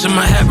bitch,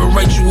 I'ma have her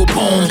write you a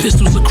poem.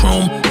 Pistols of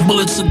chrome,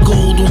 bullets of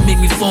gold, don't make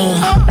me foam.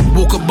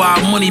 Woke up by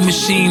a money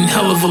machine,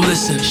 hell of a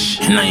listen.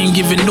 And I ain't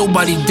giving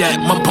nobody that,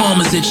 my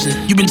palm is itching.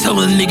 You been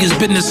telling niggas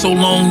business so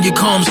long, your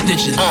calm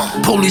snitching.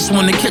 Police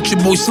wanna catch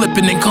your boy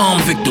slipping and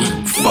convict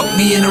him. Fuck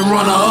being a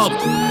runner-up,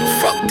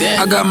 fuck that.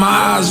 I got my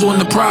eyes on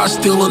the prize,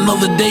 still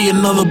another day,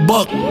 another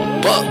buck.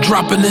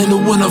 Dropping in the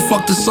winter,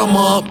 fuck the summer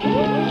up.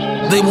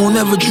 They won't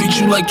ever treat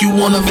you like you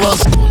one of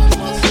us.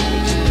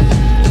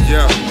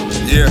 Yeah.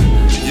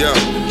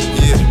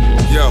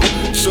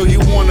 So you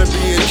wanna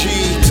be a G?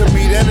 To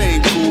me that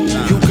ain't cool.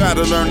 You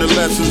gotta learn the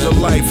lessons of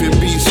life in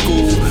B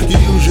school. You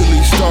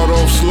usually start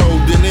off slow,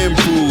 then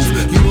improve.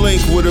 You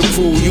link with a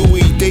crew, you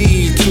eat, they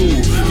eat too.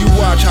 You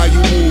watch how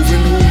you move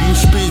and who you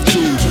speak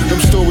to.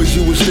 Them stories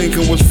you was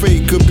thinking was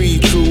fake could be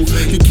true.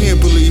 You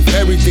can't believe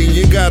everything,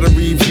 you gotta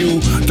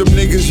review. Them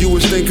niggas you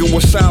was thinking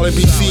was solid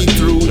be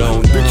see-through.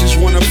 Bitches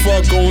wanna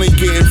fuck, only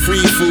getting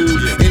free food.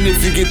 And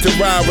if you get to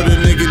ride with a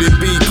nigga, then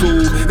be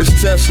cool. It's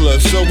Tesla,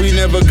 so we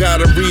never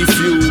gotta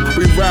refuel.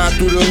 We ride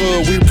through the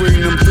hood, we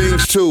bring them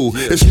things too.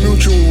 It's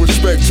mutual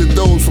respect to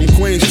those from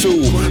Queens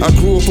too. I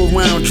grew up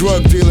around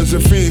drug dealers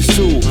and fiends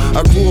too.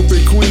 I grew up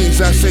in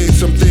Queens, I seen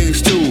some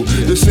things too.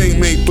 This ain't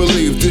make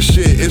believe, this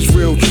shit is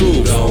real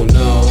truth. Don't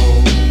know.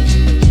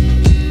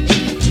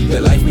 The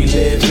life we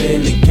live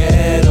in the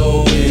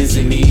ghetto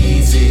isn't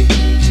easy.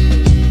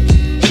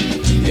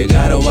 You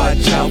gotta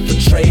watch out for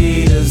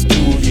traders,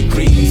 do you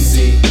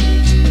greasy.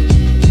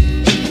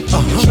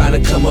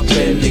 Trying to come up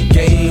in the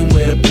game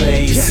where the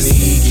play is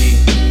sneaky.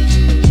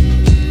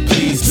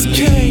 Please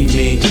believe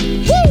me.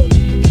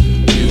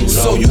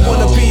 So you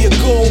wanna be a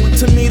goon?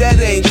 To me that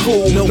ain't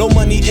cool. No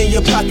money in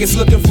your pockets,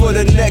 looking for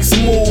the next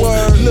move.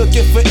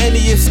 Looking for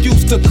any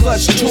excuse to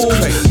clutch tools.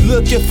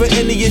 Looking for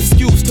any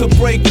excuse to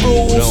break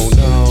rules.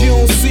 You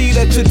don't see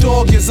that your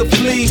dog is a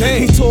flea.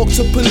 He talk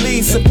to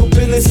police and put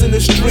business in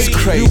the street.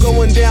 You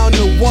going down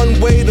the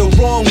one way, the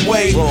wrong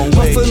way.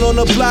 Hustling on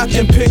the block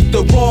and pick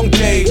the wrong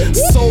day.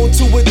 Sold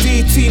to a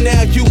DT,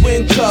 now you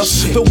in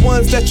cuffs. The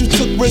ones that you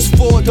took risks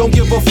for don't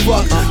give a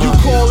fuck. You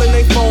calling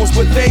they phones,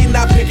 but they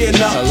not picking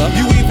up.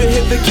 You even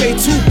hit the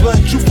K2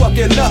 blunt, you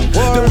fucking up.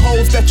 Them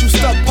hoes that you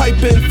stuck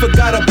piping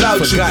forgot about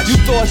you. You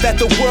thought that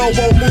the world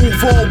won't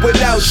move on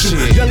without you.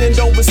 Youngin'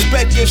 don't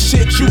respect your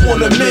shit, you on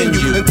the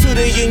menu. Until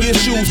they in your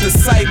shoes, the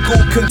cycle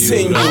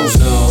continues.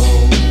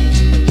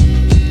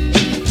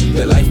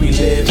 The life we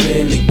live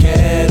in the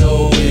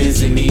ghetto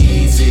isn't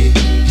easy.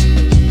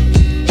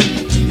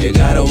 You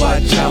gotta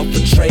watch out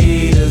for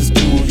traders,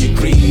 do you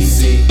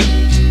greasy.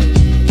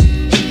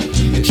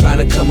 You're trying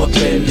to come up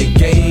in the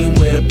game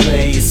where the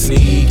play is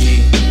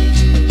sneaky.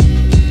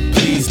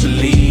 Please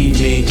believe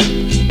me,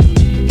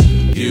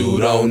 you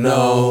don't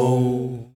know.